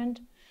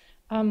environment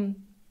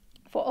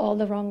for all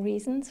the wrong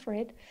reasons,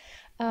 right?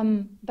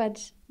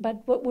 But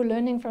what we're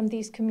learning from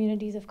these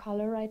communities of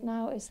color right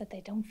now is that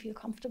they don't feel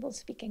comfortable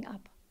speaking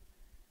up,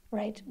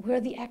 right? We're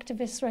the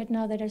activists right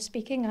now that are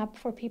speaking up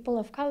for people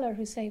of color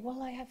who say,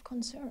 well, I have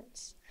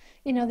concerns.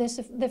 There's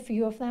the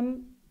few of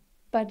them,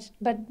 but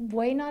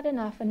way not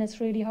enough, and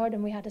it's really hard.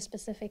 And we had a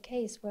specific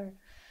case where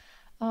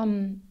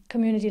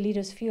community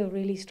leaders feel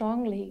really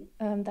strongly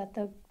that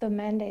the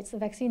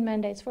vaccine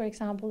mandates, for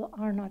example,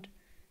 are not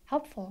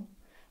helpful.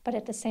 But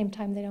at the same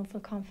time, they don't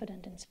feel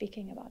confident in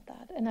speaking about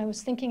that. And I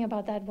was thinking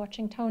about that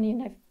watching Tony,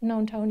 and I've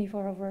known Tony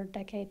for over a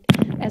decade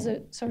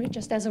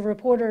just as a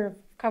reporter,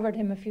 covered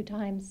him a few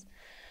times.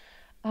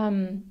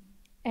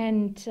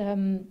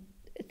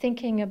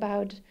 Thinking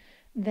about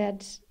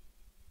that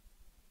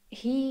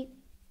he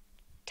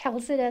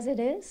tells it as it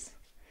is,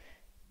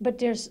 but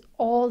there's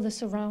all the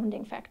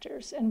surrounding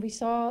factors. And we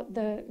saw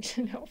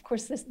of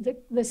course,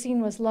 the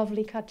scene was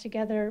lovely cut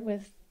together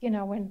with,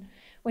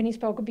 when he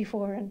spoke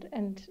before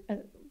and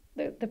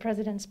the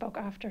president spoke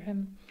after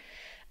him.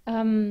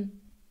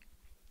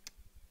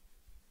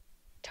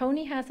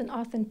 Tony has an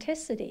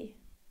authenticity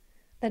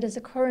that is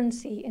a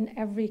currency in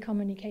every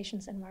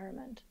communications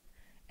environment.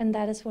 And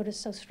that is what is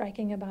so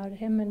striking about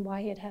him and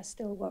why it has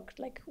still worked.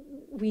 Like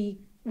we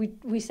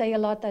say a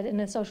lot that in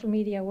a social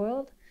media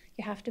world,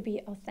 you have to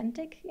be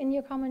authentic in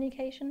your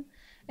communication.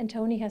 And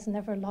Tony has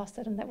never lost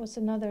it. And that was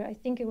another, I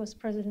think it was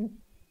President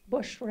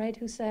Bush, right,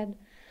 who said,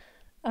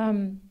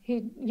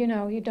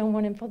 you don't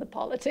want him for the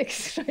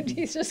politics, right?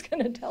 He's just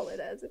going to tell it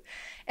as it.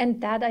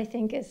 And that, I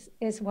think,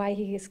 is why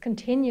he has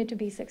continued to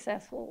be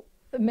successful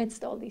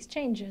amidst all these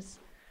changes,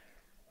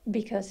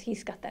 because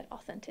he's got that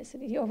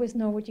authenticity. You always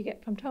know what you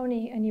get from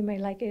Tony, and you may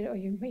like it or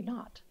you may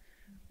not,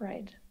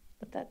 right?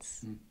 But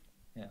that's...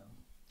 Yeah.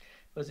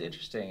 Well, it's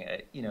interesting.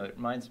 It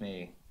reminds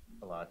me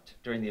a lot.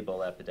 During the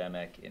Ebola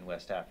epidemic in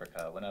West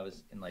Africa, when I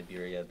was in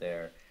Liberia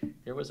there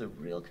was a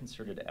real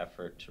concerted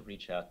effort to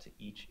reach out to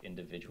each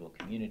individual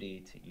community,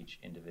 to each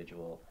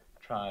individual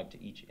tribe,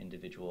 to each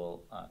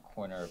individual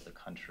corner of the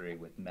country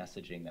with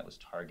messaging that was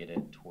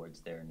targeted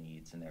towards their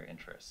needs and their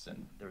interests.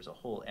 And there was a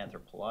whole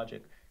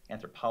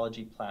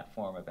anthropology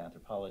platform of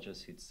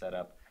anthropologists who'd set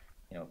up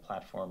a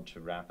platform to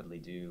rapidly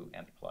do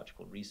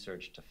anthropological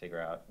research to figure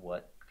out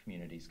what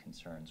communities'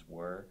 concerns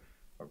were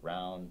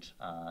around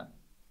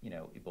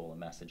Ebola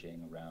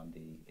messaging, around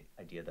the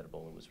idea that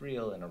Ebola was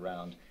real, and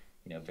around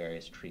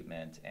various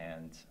treatment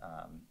and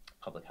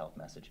public health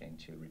messaging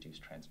to reduce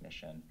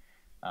transmission.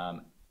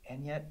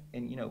 And yet,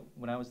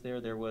 when I was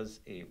there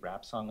was a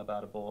rap song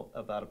about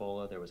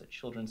Ebola, there was a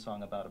children's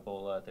song about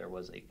Ebola, there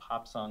was a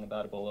pop song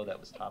about Ebola that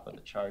was top of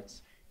the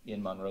charts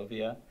in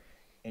Monrovia.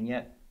 And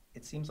yet,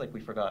 it seems like we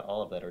forgot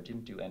all of that or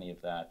didn't do any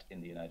of that in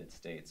the United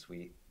States.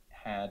 We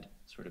had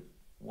sort of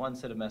one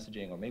set of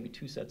messaging, or maybe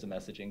two sets of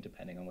messaging,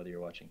 depending on whether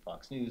you're watching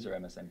Fox News or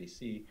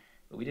MSNBC,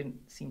 but we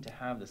didn't seem to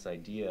have this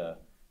idea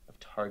of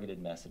targeted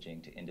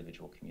messaging to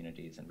individual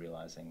communities and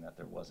realizing that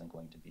there wasn't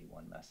going to be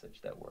one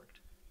message that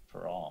worked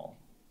for all.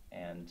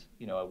 And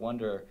I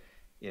wonder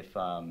if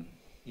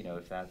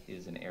if that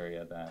is an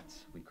area that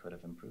we could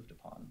have improved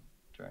upon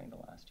during the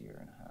last year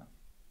and a half.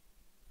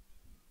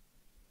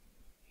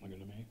 Look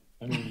at me.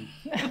 I mean,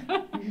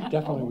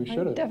 definitely we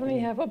should have. Definitely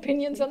have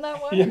opinions on that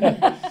one.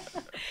 Yeah.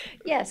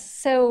 Yes.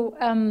 So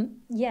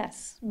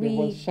yes,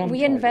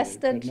 we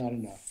invested but not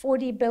enough.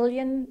 40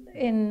 billion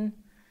in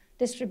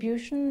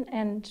distribution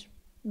and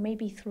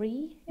maybe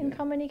 3 in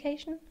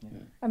communication. Yeah.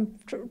 I'm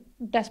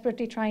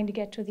desperately trying to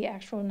get to the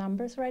actual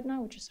numbers right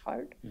now, which is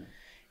hard. Yeah.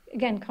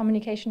 Again,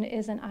 communication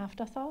is an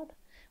afterthought.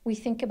 We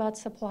think about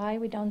supply,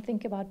 we don't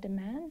think about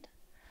demand.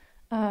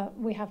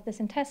 We have this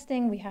in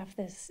testing, we have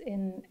this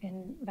in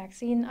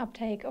vaccine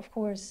uptake, of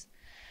course.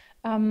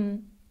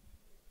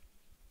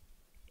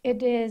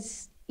 It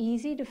is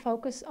easy to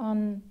focus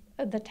on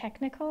the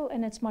technical,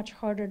 and it's much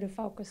harder to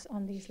focus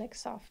on these like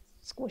soft,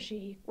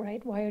 squishy,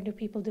 right? Why do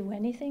people do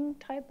anything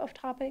type of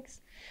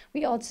topics.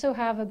 We also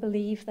have a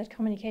belief that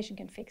communication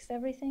can fix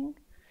everything.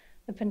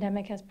 The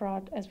pandemic has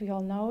brought, as we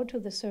all know, to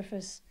the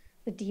surface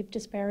the deep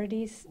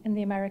disparities in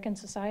the American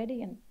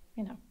society. And,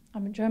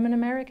 I'm a German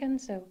American,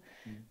 so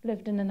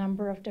lived in a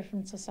number of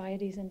different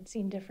societies and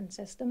seen different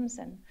systems.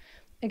 And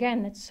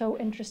again, it's so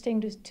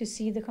interesting to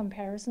see the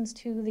comparisons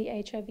to the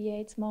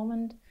HIV/AIDS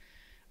moment,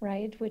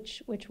 right?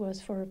 Which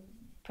was for a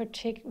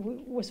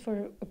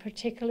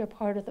particular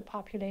part of the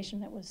population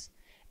that was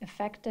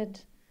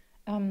affected,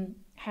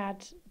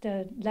 had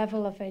the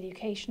level of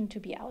education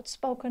to be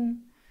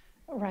outspoken,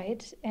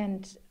 right?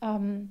 And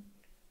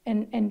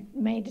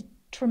made a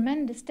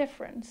tremendous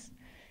difference.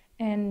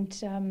 And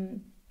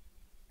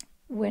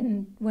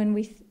when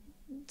we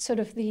sort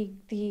of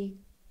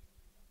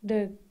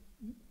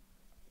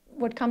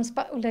what comes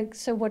back, like,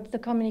 so what the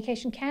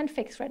communication can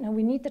fix right now,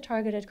 we need the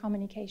targeted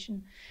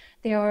communication.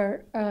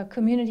 There are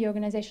community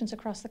organizations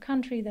across the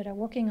country that are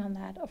working on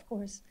that, of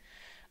course.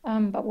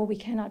 But what we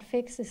cannot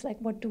fix is like,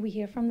 what do we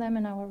hear from them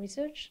in our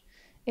research?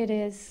 It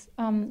is,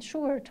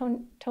 sure,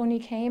 Tony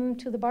came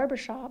to the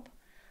barbershop.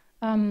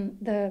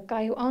 The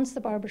guy who owns the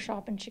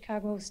barbershop in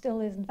Chicago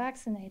still isn't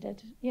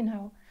vaccinated.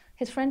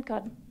 His friend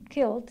got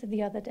killed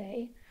the other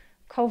day.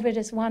 COVID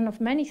is one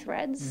of many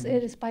threats.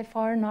 It is by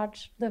far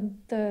not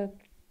the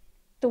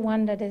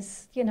one that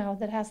is,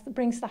 that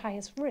brings the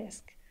highest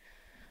risk.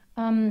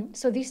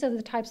 So these are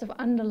the types of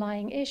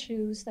underlying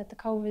issues that the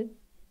COVID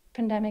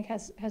pandemic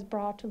has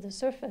brought to the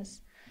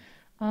surface.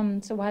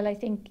 So while I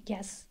think,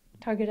 yes,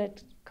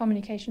 targeted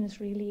communication is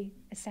really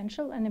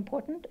essential and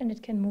important, and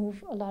it can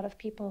move a lot of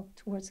people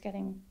towards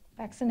getting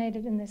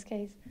vaccinated in this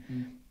case,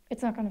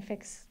 it's not going to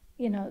fix,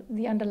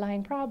 the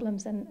underlying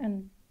problems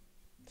and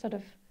sort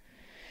of,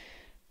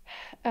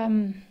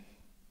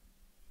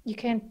 you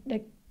can't,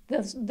 like,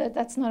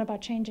 that's not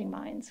about changing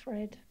minds,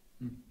 right?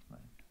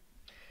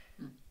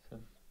 So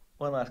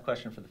one last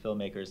question for the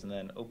filmmakers, and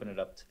then open it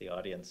up to the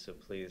audience. So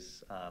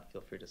please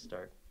feel free to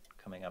start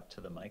coming up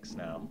to the mics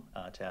now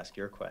to ask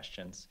your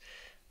questions.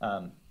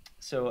 I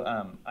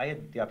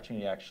had the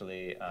opportunity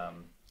actually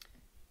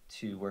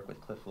to work with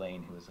Cliff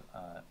Lane, who was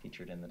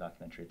featured in the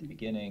documentary at the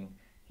beginning.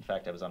 In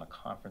fact, I was on a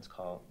conference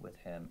call with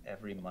him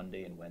every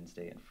Monday and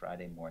Wednesday and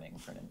Friday morning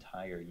for an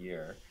entire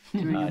year.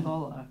 During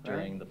Ebola, right?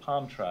 During the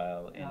Palm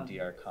trial in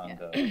DR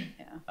Congo,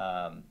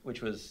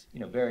 which was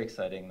very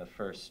exciting, the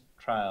first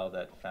trial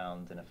that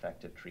found an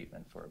effective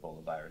treatment for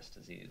Ebola virus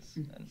disease.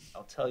 And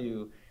I'll tell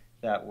you,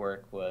 that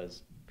work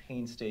was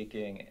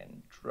painstaking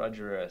and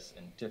drudgerous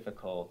and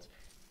difficult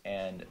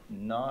and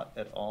not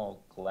at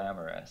all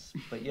glamorous.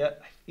 But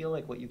yet, I feel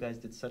like what you guys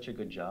did such a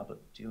good job of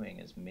doing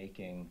is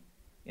making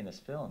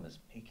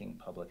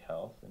public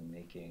health and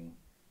making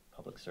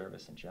public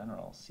service in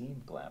general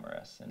seem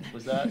glamorous. And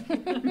was that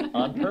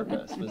on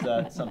purpose? Was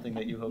that something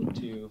that you hope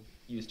to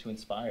use to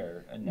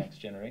inspire a next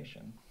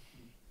generation?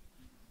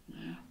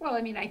 Well,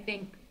 I mean, I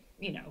think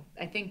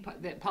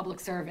that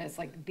public service,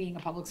 like being a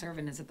public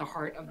servant, is at the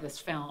heart of this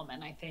film.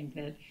 And I think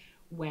that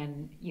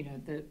when,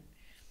 the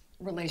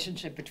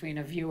relationship between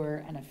a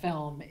viewer and a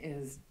film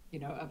is,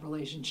 a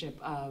relationship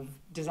of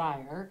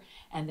desire,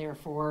 and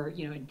therefore,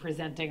 in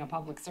presenting a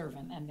public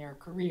servant and their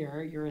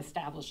career, you're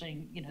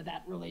establishing,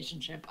 that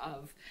relationship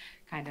of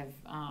kind of,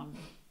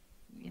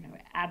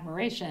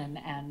 admiration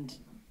and,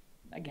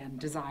 again,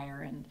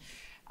 desire. And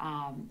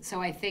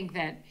so I think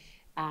that,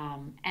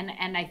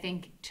 and I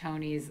think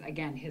Tony's,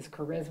 again, his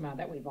charisma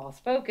that we've all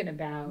spoken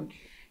about,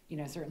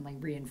 certainly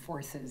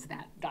reinforces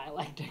that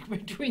dialectic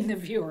between the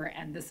viewer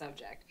and the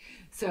subject.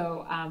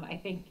 So I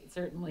think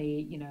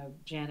certainly,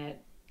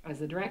 Janet, as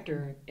the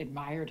director,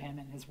 admired him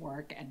and his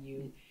work, and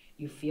you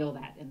feel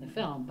that in the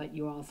film, but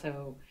you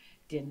also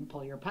didn't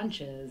pull your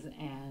punches,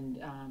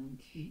 and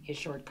his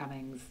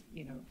shortcomings,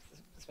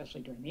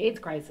 especially during the AIDS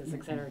crisis,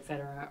 et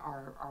cetera,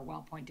 are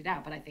well pointed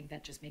out. But I think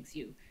that just makes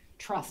you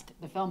trust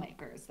the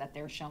filmmakers, that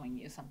they're showing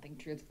you something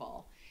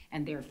truthful,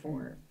 and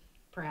therefore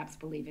perhaps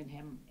believe in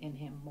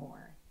him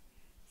more.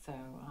 So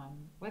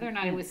whether or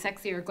not it was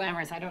sexy or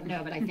glamorous, I don't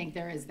know, but I think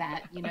there is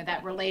that,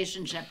 that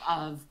relationship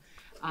of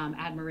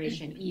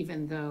admiration,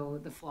 even though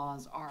the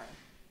flaws are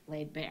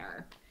laid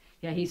bare.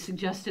 Yeah, he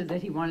suggested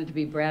that he wanted to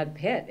be Brad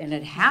Pitt, and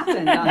it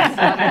happened on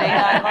Saturday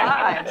Night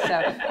Live.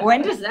 So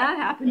when does that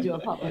happen to a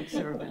public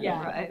servant?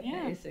 Yeah. Right?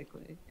 Yeah.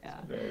 Basically. Yeah.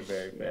 Very,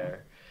 very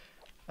fair.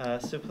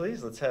 So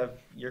please, let's have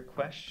your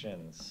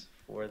questions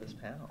for this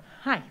panel.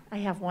 Hi, I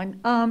have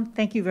one.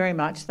 Thank you very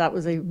much. That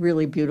was a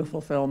really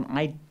beautiful film.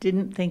 I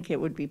didn't think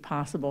it would be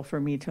possible for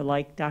me to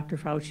like Dr.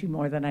 Fauci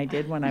more than I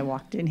did when I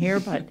walked in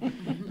here, but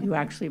you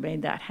actually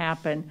made that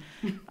happen.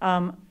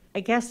 I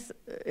guess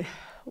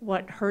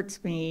what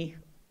hurts me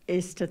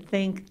is to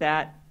think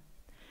that,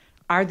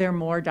 are there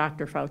more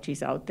Dr.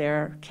 Faucis out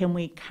there? Can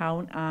we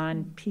count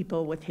on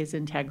people with his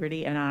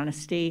integrity and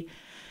honesty?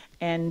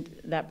 And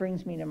that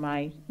brings me to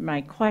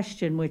my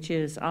question, which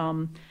is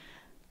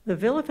the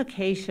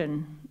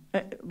vilification.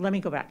 Let me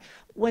go back.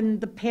 When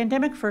the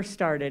pandemic first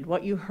started,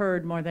 what you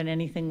heard more than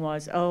anything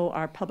was, oh,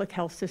 our public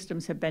health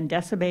systems have been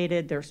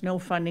decimated. There's no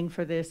funding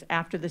for this.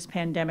 After this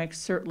pandemic,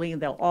 certainly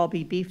they'll all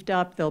be beefed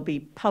up. There'll be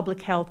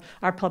public health.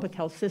 Our public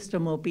health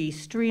system will be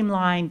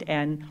streamlined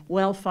and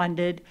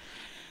well-funded.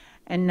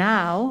 And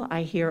now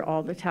I hear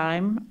all the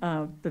time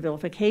the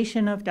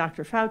vilification of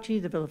Dr.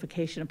 Fauci, the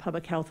vilification of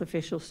public health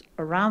officials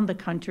around the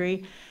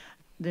country.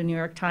 The New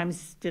York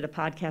Times did a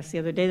podcast the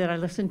other day that I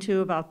listened to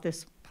about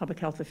this public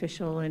health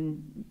official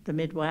in the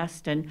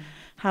Midwest, and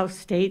how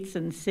states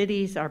and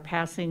cities are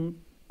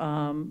passing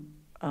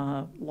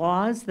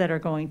laws that are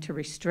going to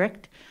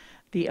restrict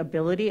the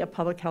ability of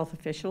public health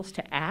officials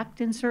to act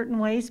in certain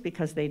ways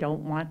because they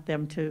don't want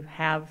them to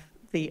have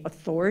the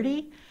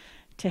authority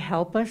to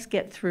help us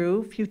get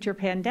through future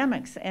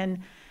pandemics. And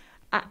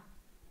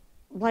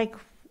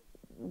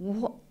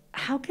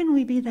how can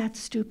we be that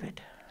stupid?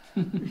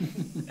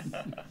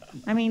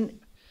 I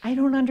mean, I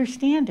don't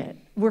understand it.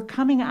 We're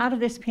coming out of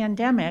this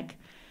pandemic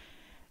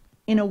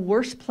in a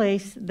worse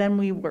place than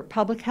we were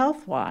public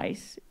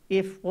health-wise,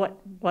 if what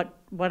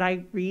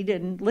I read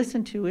and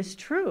listen to is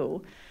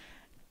true,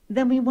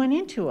 than we went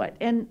into it.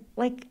 And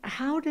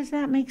how does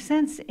that make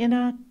sense in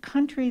a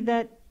country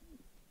that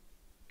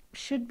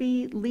should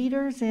be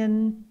leaders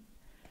in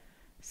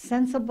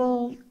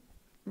sensible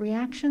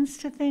reactions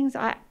to things?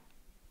 I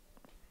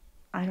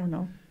don't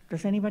know.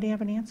 Does anybody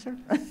have an answer?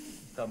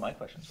 Thought my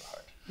questions were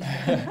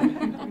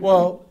hard.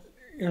 Well,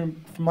 from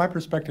my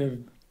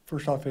perspective,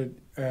 first off,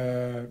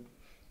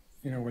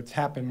 what's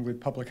happened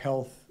with public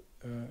health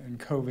and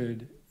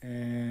COVID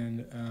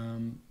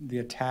and the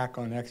attack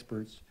on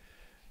experts,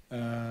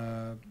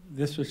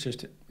 this was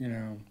just,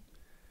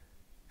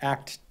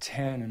 Act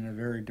 10 in a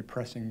very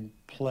depressing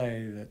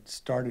play that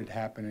started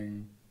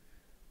happening.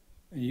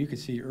 You could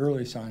see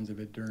early signs of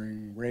it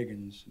during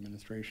Reagan's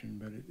administration,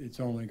 but it's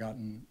only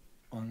gotten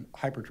on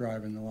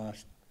hyperdrive in the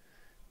last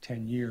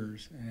 10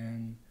 years.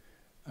 And,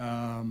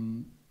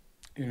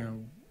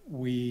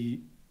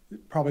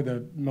 probably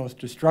the most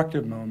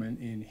destructive moment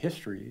in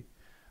history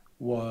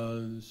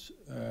was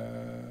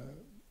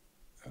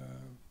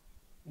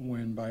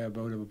when, by a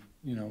vote of,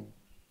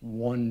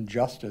 one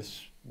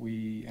justice,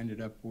 we ended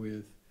up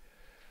with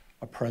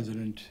a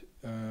president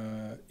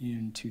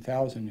in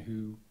 2000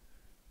 who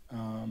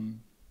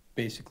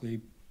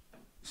basically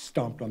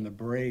stomped on the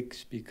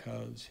brakes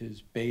because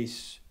his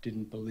base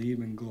didn't believe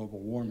in global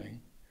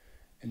warming.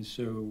 And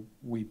so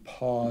we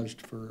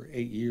paused for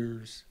 8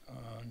 years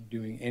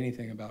doing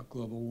anything about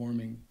global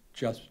warming,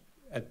 just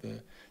at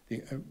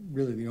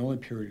really the only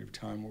period of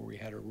time where we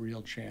had a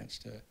real chance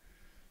to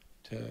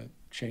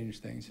change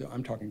things. So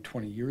I'm talking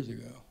 20 years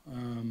ago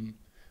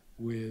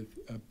with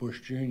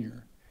Bush Jr.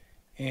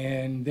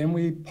 And then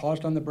we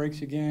paused on the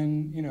brakes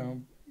again. You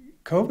know,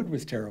 COVID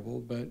was terrible,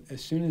 but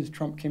as soon as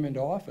Trump came into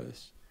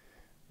office,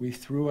 we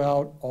threw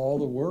out all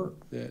the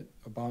work that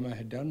Obama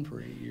had done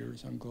for 8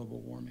 years on global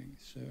warming.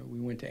 So we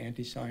went to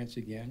anti-science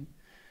again.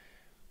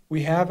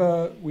 We have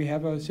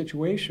a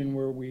situation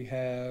where we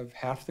have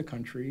half the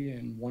country,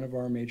 and one of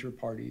our major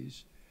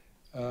parties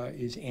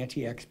is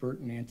anti-expert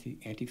and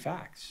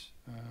anti-facts.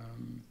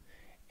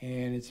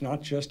 And it's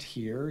not just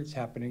here, it's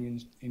happening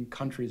in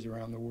countries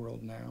around the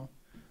world now.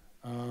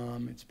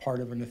 It's part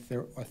of an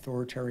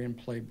authoritarian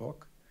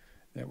playbook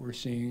that we're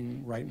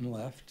seeing right and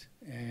left,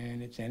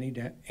 and it's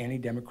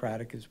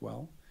anti-democratic as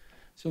well.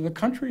 So the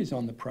country is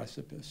on the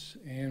precipice,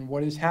 and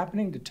what is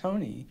happening to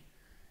Tony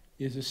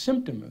is a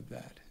symptom of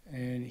that,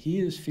 and he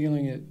is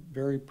feeling it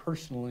very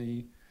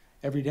personally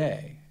every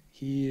day.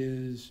 He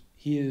is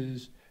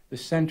the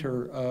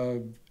center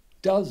of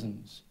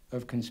dozens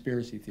of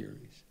conspiracy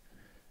theories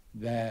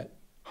that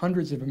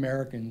hundreds of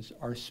Americans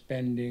are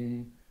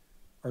staying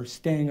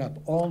up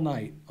all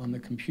night on the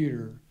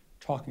computer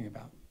talking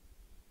about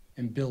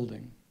and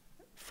building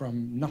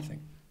from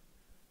nothing,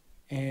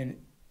 and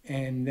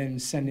then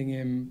sending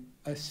him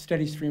a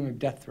steady stream of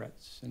death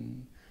threats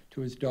and to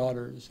his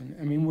daughters. And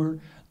I mean, we're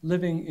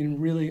living in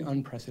really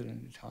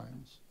unprecedented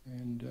times,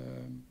 and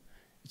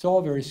it's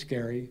all very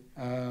scary.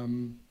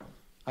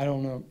 I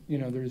don't know, you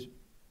know, there's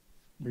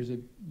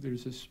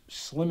a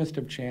slimmest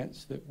of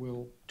chance that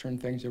we'll turn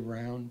things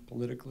around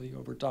politically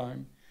over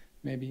time,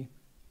 maybe,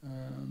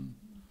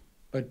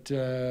 but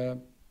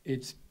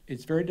it's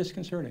very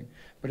disconcerting.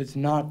 But it's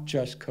not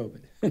just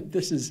COVID.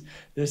 This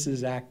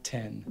is Act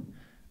 10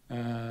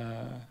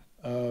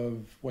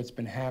 of what's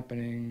been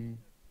happening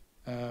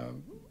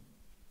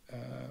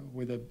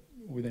with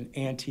an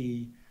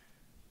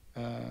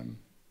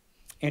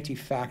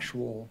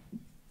anti-factual,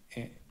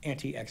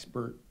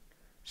 anti-expert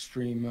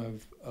stream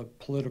of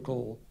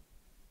political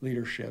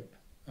leadership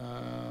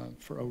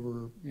for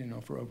over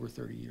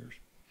 30 years.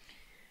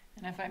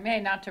 And if I may,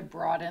 not to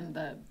broaden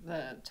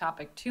the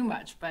topic too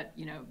much, but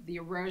the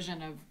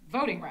erosion of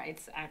voting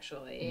rights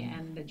actually,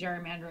 and the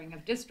gerrymandering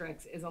of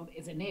districts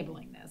is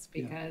enabling this,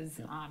 because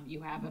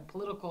you have a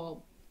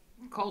political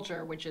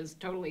culture which is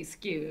totally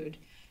skewed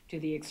to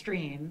the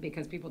extreme,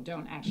 because people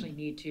don't actually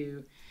need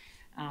to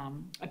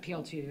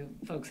appeal to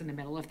folks in the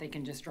middle if they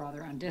can just draw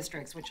their own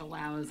districts, which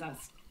allows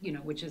us,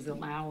 which is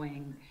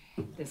allowing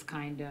this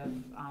kind of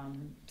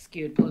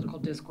skewed political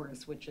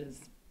discourse, which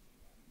is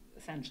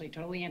essentially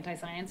totally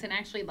anti-science and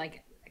actually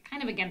like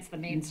kind of against the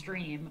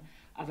mainstream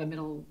of a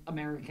middle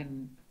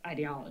American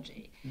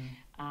ideology.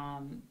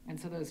 And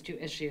so those two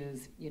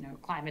issues,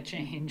 climate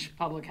change,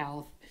 public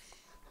health,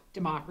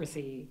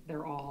 democracy,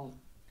 they're all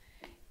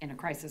in a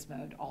crisis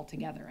mode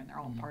altogether, and they're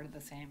all part of the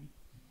same.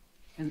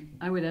 And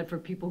I would add, for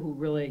people who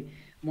really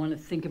want to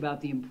think about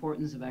the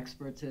importance of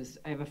experts, is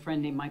I have a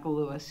friend named Michael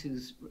Lewis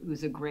who's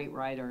a great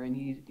writer, and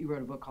he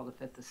wrote a book called The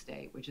Fifth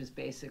Estate, which is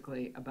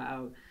basically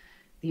about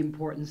the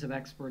importance of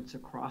experts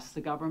across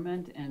the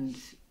government,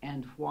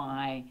 and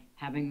why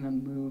having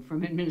them move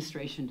from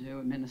administration to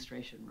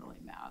administration really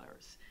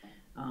matters.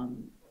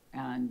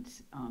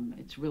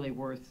 It's really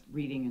worth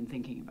reading and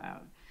thinking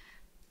about.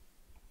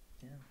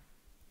 Yeah.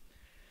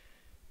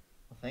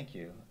 Well, thank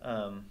you.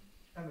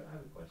 I have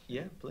a question.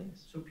 Yeah,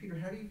 please. So, Peter,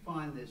 how do you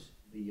find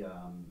the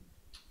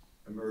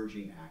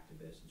emerging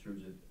activists, in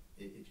terms of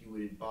if you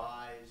would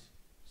advise,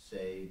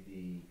 say,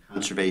 the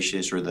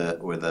conservationists or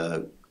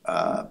the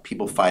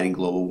people fighting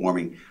global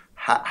warming,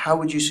 how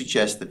would you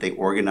suggest that they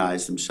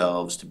organize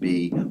themselves to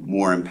be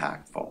more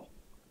impactful?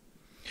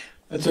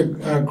 That's a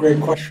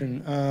great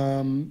question.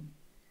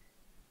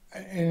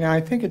 And I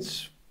think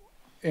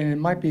it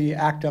might be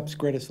ACT UP's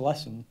greatest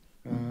lesson.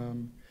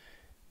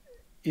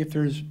 If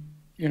there's,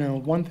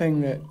 one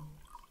thing that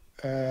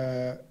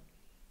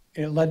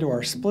it led to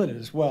our split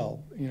as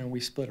well. We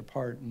split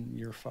apart in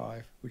year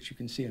 5, which you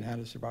can see in How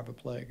to Survive a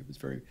Plague. It was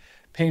very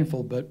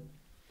painful, but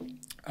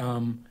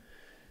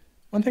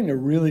one thing that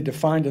really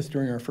defined us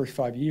during our first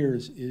 5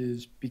 years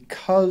is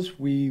because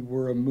we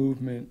were a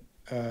movement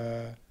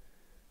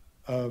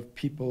of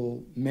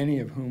people, many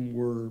of whom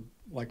were,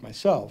 like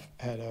myself,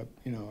 had a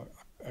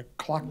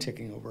clock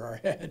ticking over our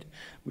head.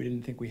 We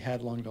didn't think we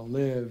had long to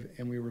live,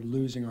 and we were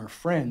losing our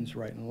friends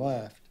right and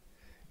left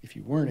if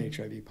you weren't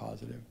HIV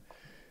positive.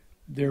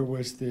 There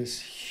was this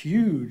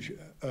huge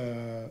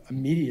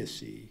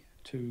immediacy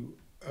to,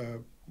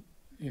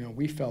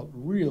 we felt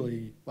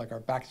really like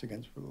our backs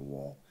against the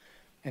wall.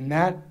 And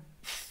that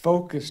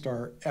focused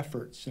our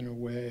efforts in a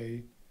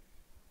way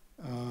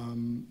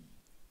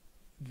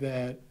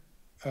that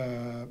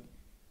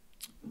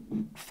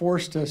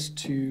forced us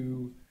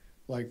to,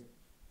 like,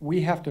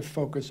 we have to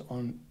focus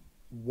on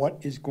what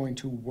is going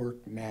to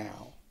work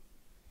now.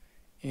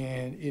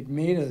 And it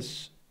made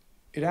us,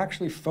 it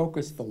actually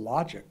focused the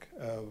logic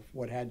of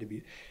what had to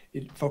be.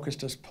 It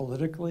focused us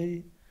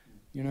politically.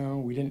 You know,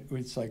 we didn't,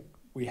 it's like,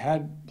 we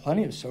had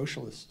plenty of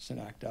socialists in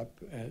ACT UP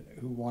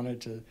who wanted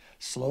to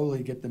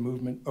slowly get the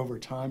movement over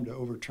time to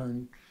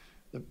overturn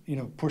the, you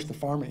know, push the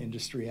pharma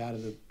industry out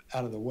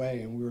of the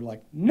way. And we were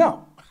like,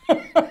 no,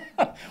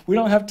 we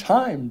don't have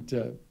time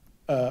to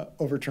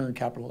overturn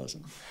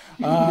capitalism.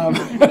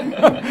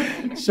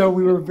 So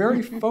we were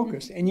very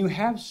focused. And you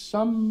have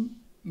some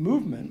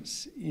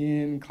movements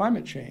in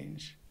climate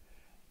change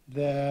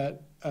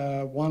that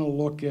want to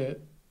look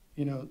at,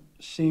 you know,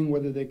 seeing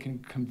whether they can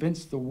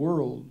convince the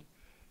world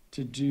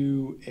to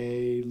do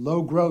a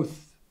low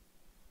growth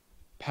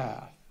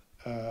path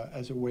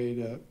as a way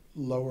to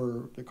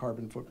lower the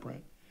carbon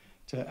footprint,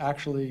 to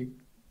actually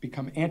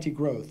become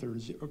anti-growth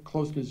or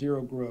close to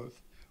zero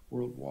growth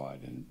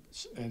worldwide,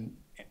 and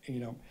you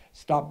know,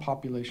 stop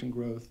population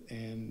growth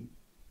and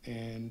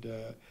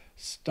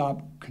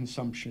stop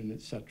consumption,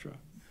 et cetera.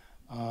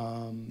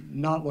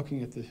 Not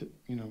looking at the,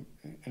 you know,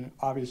 and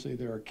obviously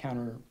there are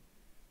counter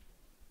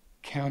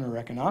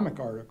economic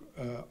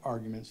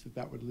arguments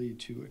that would lead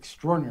to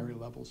extraordinary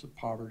levels of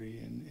poverty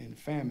and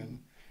famine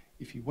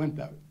if you went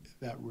that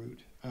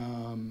route.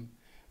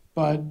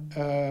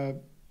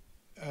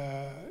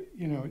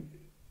 You know,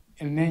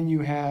 and then you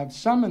have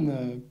some in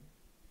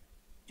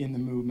the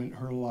movement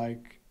who are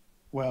like,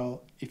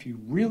 well, if you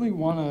really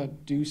want to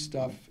do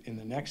stuff in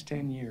the next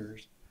 10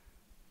 years,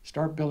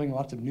 start building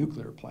lots of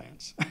nuclear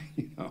plants.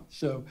 You know,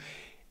 so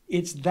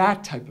it's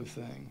that type of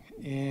thing.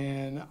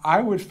 And I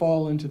would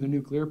fall into the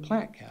nuclear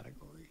plant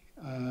category.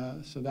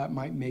 So that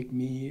might make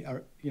me,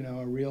 you know,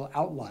 a real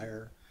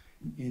outlier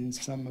in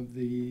some of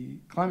the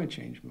climate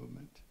change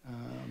movement.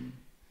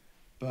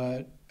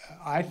 But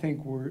I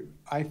think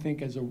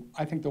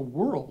the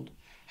world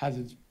has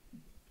its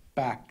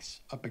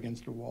backs up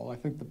against a wall. I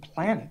think the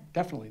planet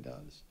definitely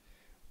does.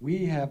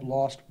 We have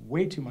lost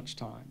way too much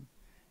time,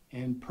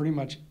 and pretty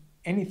much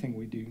anything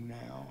we do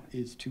now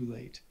is too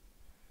late.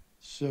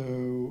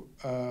 So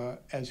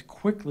as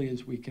quickly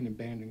as we can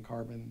abandon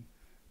carbon,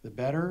 the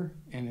better.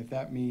 And if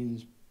that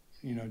means,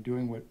 you know,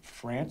 doing what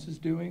France is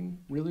doing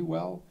really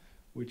well,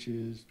 which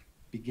is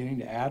beginning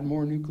to add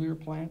more nuclear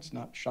plants,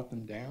 not shut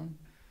them down,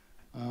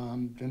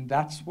 then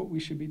that's what we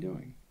should be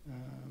doing.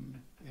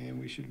 And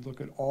we should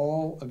look at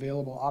all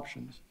available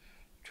options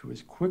to,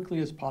 as quickly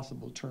as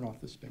possible, turn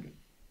off the spigot.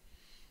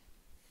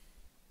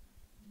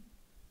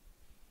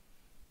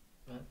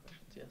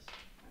 Yes.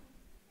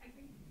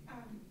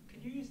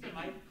 Can you use the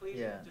mic, please?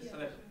 Yeah. Just so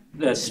that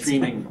the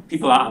streaming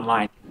people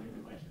online.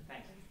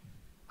 Thanks.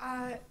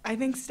 I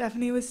think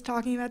Stefanie was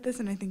talking about this,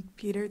 and I think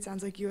Peter, it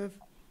sounds like you have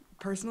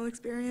personal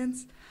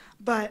experience.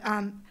 But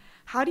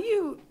how do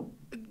you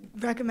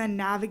recommend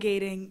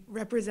navigating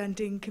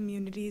representing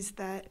communities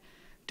that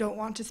don't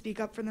want to speak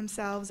up for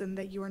themselves and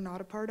that you are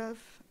not a part of?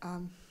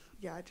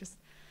 Yeah, it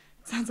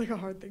sounds like a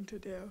hard thing to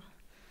do.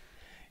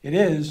 It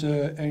is,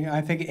 and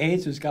I think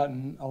AIDS has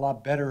gotten a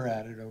lot better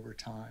at it over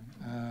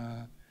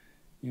time.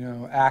 You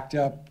know, ACT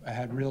UP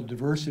had real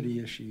diversity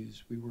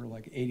issues. We were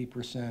like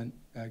 80%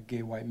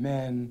 gay white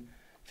men,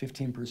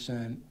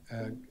 15%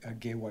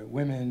 gay white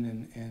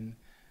women, and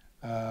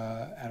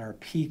at our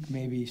peak,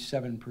 maybe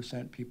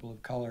 7% people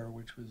of color,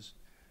 which was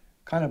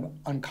kind of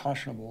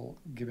unconscionable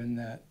given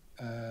that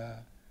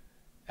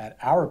at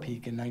our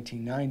peak in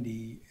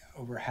 1990,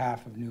 over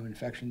half of new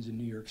infections in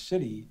New York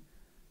City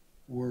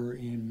were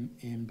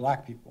in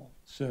black people.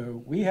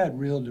 So we had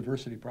real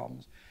diversity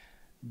problems.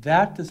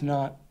 That does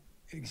not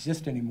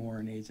exist anymore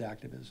in AIDS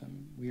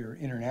activism. We are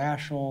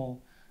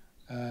international.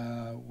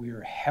 We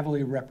are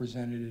heavily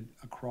represented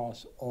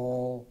across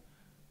all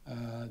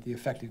the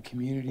affected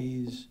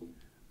communities.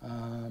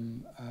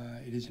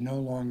 It is no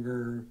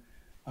longer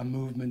a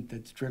movement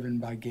that's driven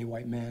by gay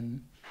white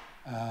men.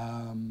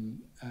 I'm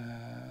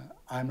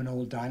an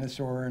old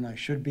dinosaur, and I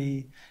should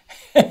be.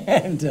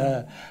 And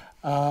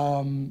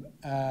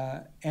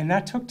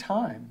that took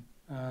time,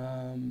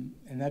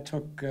 and that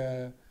took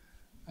a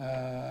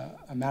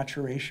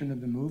maturation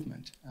of the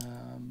movement.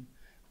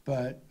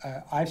 But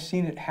I've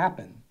seen it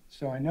happen,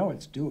 so I know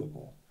it's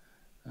doable.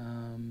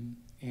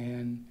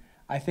 And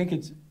I think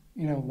it's,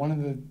 you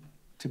know,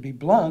 to be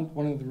blunt,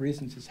 one of the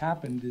reasons it's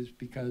happened is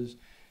because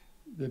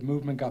the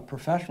movement got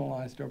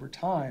professionalized over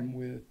time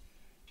with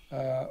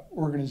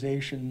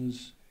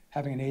organizations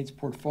having an AIDS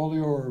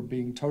portfolio or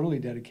being totally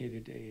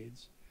dedicated to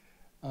AIDS,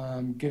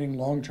 getting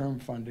long-term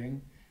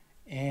funding,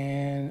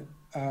 and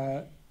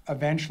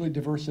eventually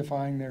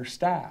diversifying their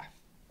staff.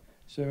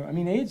 So, I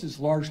mean, AIDS is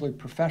largely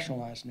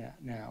professionalized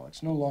now.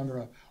 It's no longer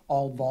an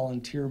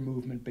all-volunteer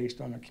movement based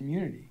on a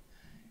community.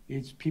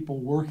 It's people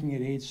working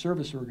at AIDS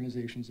service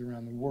organizations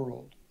around the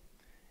world.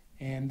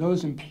 And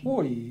those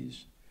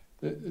employees,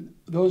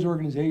 those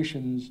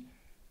organizations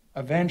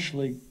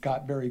eventually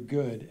got very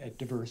good at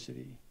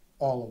diversity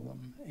all of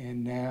them.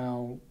 And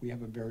now we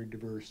have a very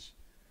diverse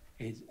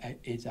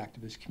AIDS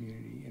activist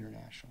community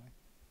internationally.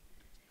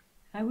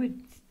 I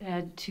would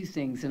add two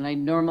things, and I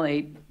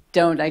normally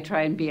don't. I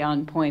try and be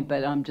on point,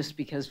 but just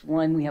because,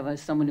 one, we have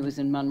someone who was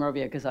in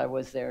Monrovia, because I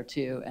was there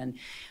too. And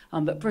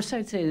but first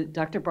I'd say that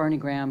Dr. Barney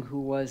Graham, who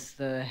was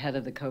the head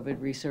of the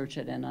COVID research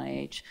at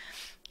NIH,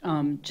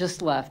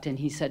 just left, and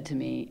he said to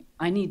me,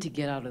 I need to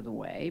get out of the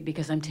way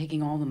because I'm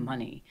taking all the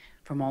money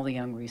from all the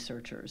young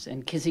researchers.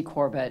 And Kizzy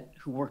Corbett,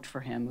 who worked for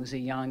him, who's a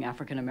young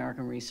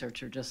African-American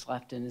researcher, just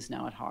left and is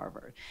now at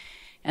Harvard.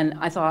 And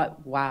I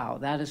thought, wow,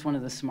 that is one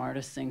of the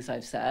smartest things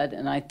I've said.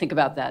 And I think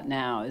about that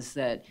now, is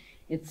that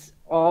it's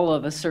all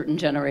of a certain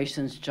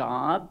generation's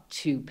job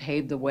to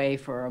pave the way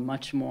for a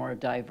much more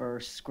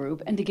diverse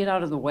group and to get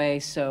out of the way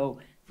so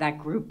that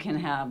group can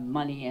have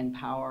money and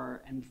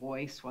power and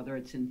voice, whether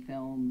it's in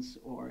films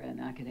or in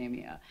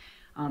academia.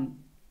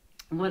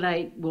 What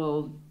I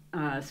will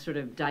sort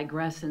of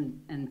digress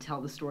and tell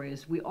the story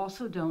is we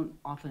also don't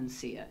often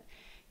see it.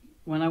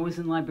 When I was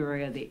in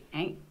Liberia,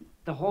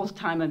 the whole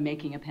time of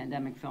making a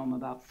pandemic film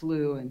about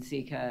flu and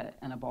Zika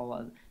and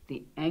Ebola,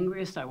 the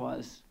angriest I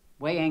was,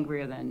 way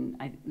angrier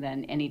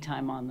than any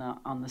time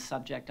on the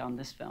subject on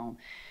this film,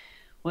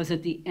 was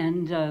at the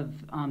end of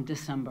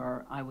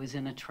December. I was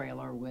in a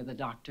trailer with a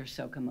Dr.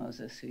 Soka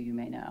Moses, who you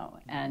may know,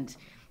 and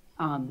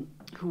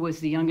who was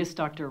the youngest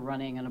doctor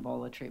running an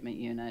Ebola treatment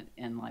unit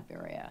in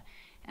Liberia.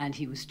 And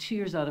he was 2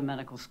 years out of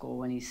medical school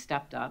when he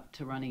stepped up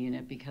to run a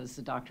unit because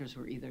the doctors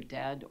were either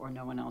dead or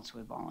no one else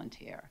would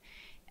volunteer.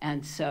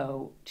 And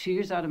so 2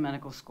 years out of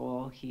medical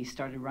school, he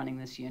started running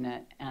this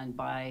unit, and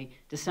by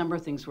December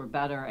things were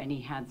better, and he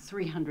had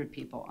 300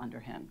 people under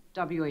him,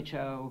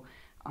 WHO,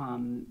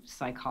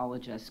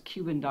 psychologists,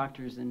 Cuban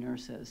doctors and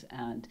nurses,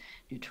 and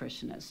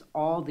nutritionists,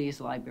 all these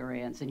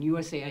Liberians, and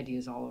USAID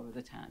is all over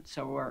the tent.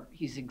 So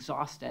he's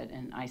exhausted,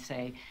 and I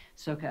say,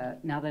 Soka,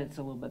 now that it's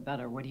a little bit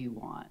better, what do you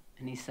want?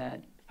 And he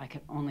said, if I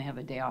could only have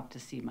a day off to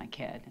see my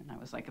kid. And I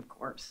was like, of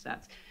course,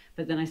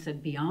 but then I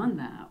said, beyond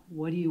that,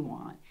 what do you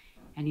want?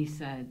 And he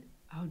said,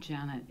 oh,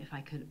 Janet, if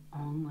I could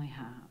only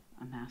have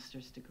a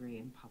master's degree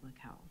in public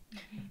health.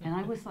 And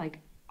I was like,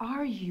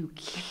 are you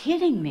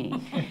kidding me?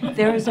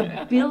 There is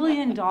 $1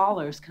 billion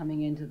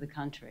coming into the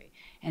country,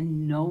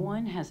 and no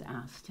one has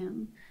asked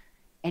him.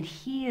 And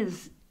he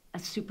is a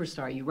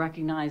superstar. You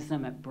recognize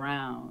them at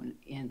Brown,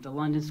 in the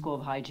London School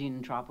of Hygiene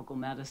and Tropical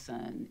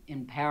Medicine,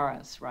 in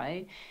Paris,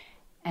 right?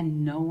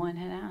 And no one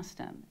had asked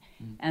him.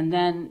 And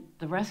then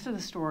the rest of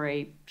the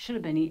story should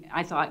have been,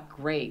 I thought,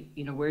 great,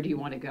 where do you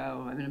want to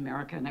go? I'm in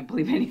America and I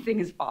believe anything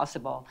is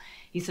possible.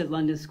 He said,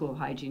 London School of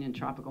Hygiene and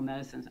Tropical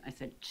Medicine. I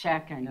said,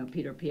 check, I know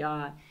Peter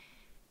Piot.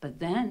 But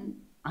then,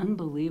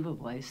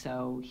 unbelievably,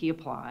 so he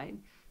applied.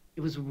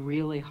 It was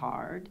really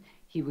hard.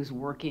 He was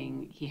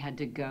working, he had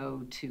to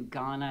go to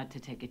Ghana to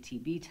take a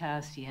TB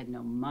test. He had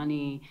no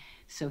money.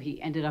 So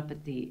he ended up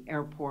at the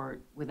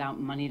airport without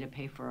money to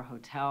pay for a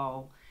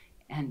hotel.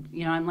 And,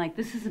 I'm like,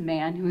 this is a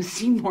man who has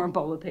seen more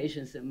Ebola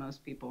patients than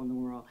most people in the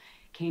world.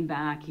 Came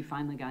back, he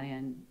finally got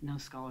in, no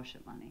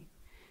scholarship money.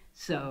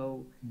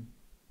 So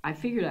I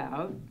figured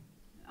out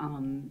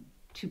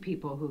 2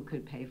 people who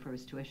could pay for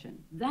his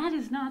tuition. That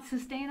is not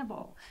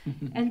sustainable.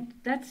 And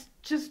that's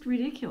just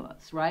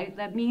ridiculous, right?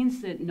 That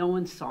means that no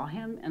one saw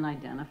him and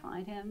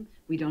identified him.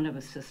 We don't have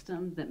a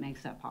system that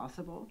makes that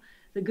possible.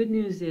 The good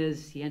news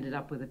is he ended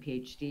up with a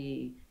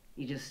PhD.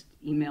 He just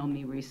emailed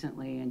me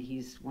recently, and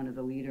he's one of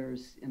the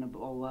leaders in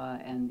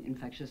Ebola and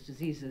infectious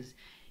diseases.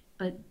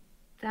 But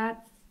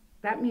that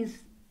means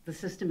the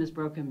system is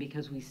broken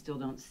because we still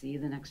don't see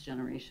the next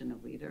generation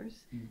of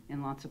leaders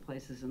in lots of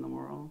places in the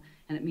world.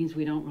 And it means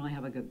we don't really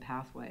have a good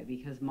pathway,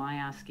 because my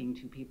asking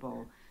 2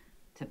 people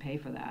to pay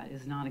for that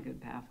is not a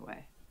good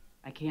pathway.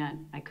 I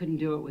couldn't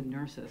do it with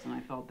nurses, and I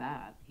felt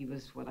bad. He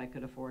was what I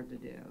could afford to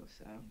do,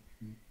 so.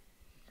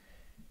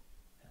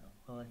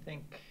 Well, I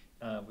think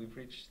we've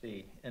reached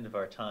the end of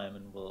our time,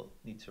 and we'll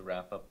need to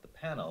wrap up the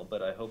panel,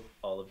 but I hope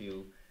all of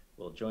you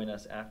will join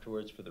us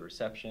afterwards for the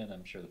reception.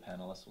 I'm sure the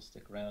panelists will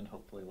stick around.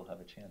 Hopefully we'll have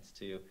a chance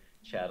to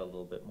chat a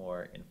little bit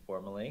more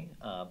informally.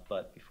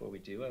 But before we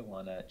do, I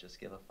want to just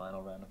give a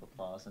final round of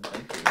applause and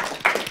thank you.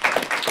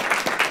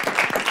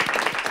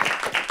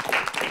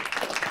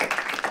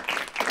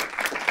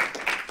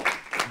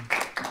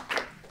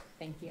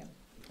 Thank you.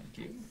 Thank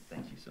you.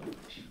 Thank you so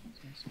much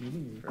Nice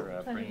meeting you. for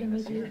Pleasure to bringing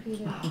meet us you, here.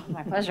 Peter.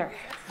 My pleasure.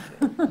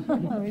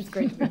 Always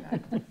great to be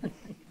back.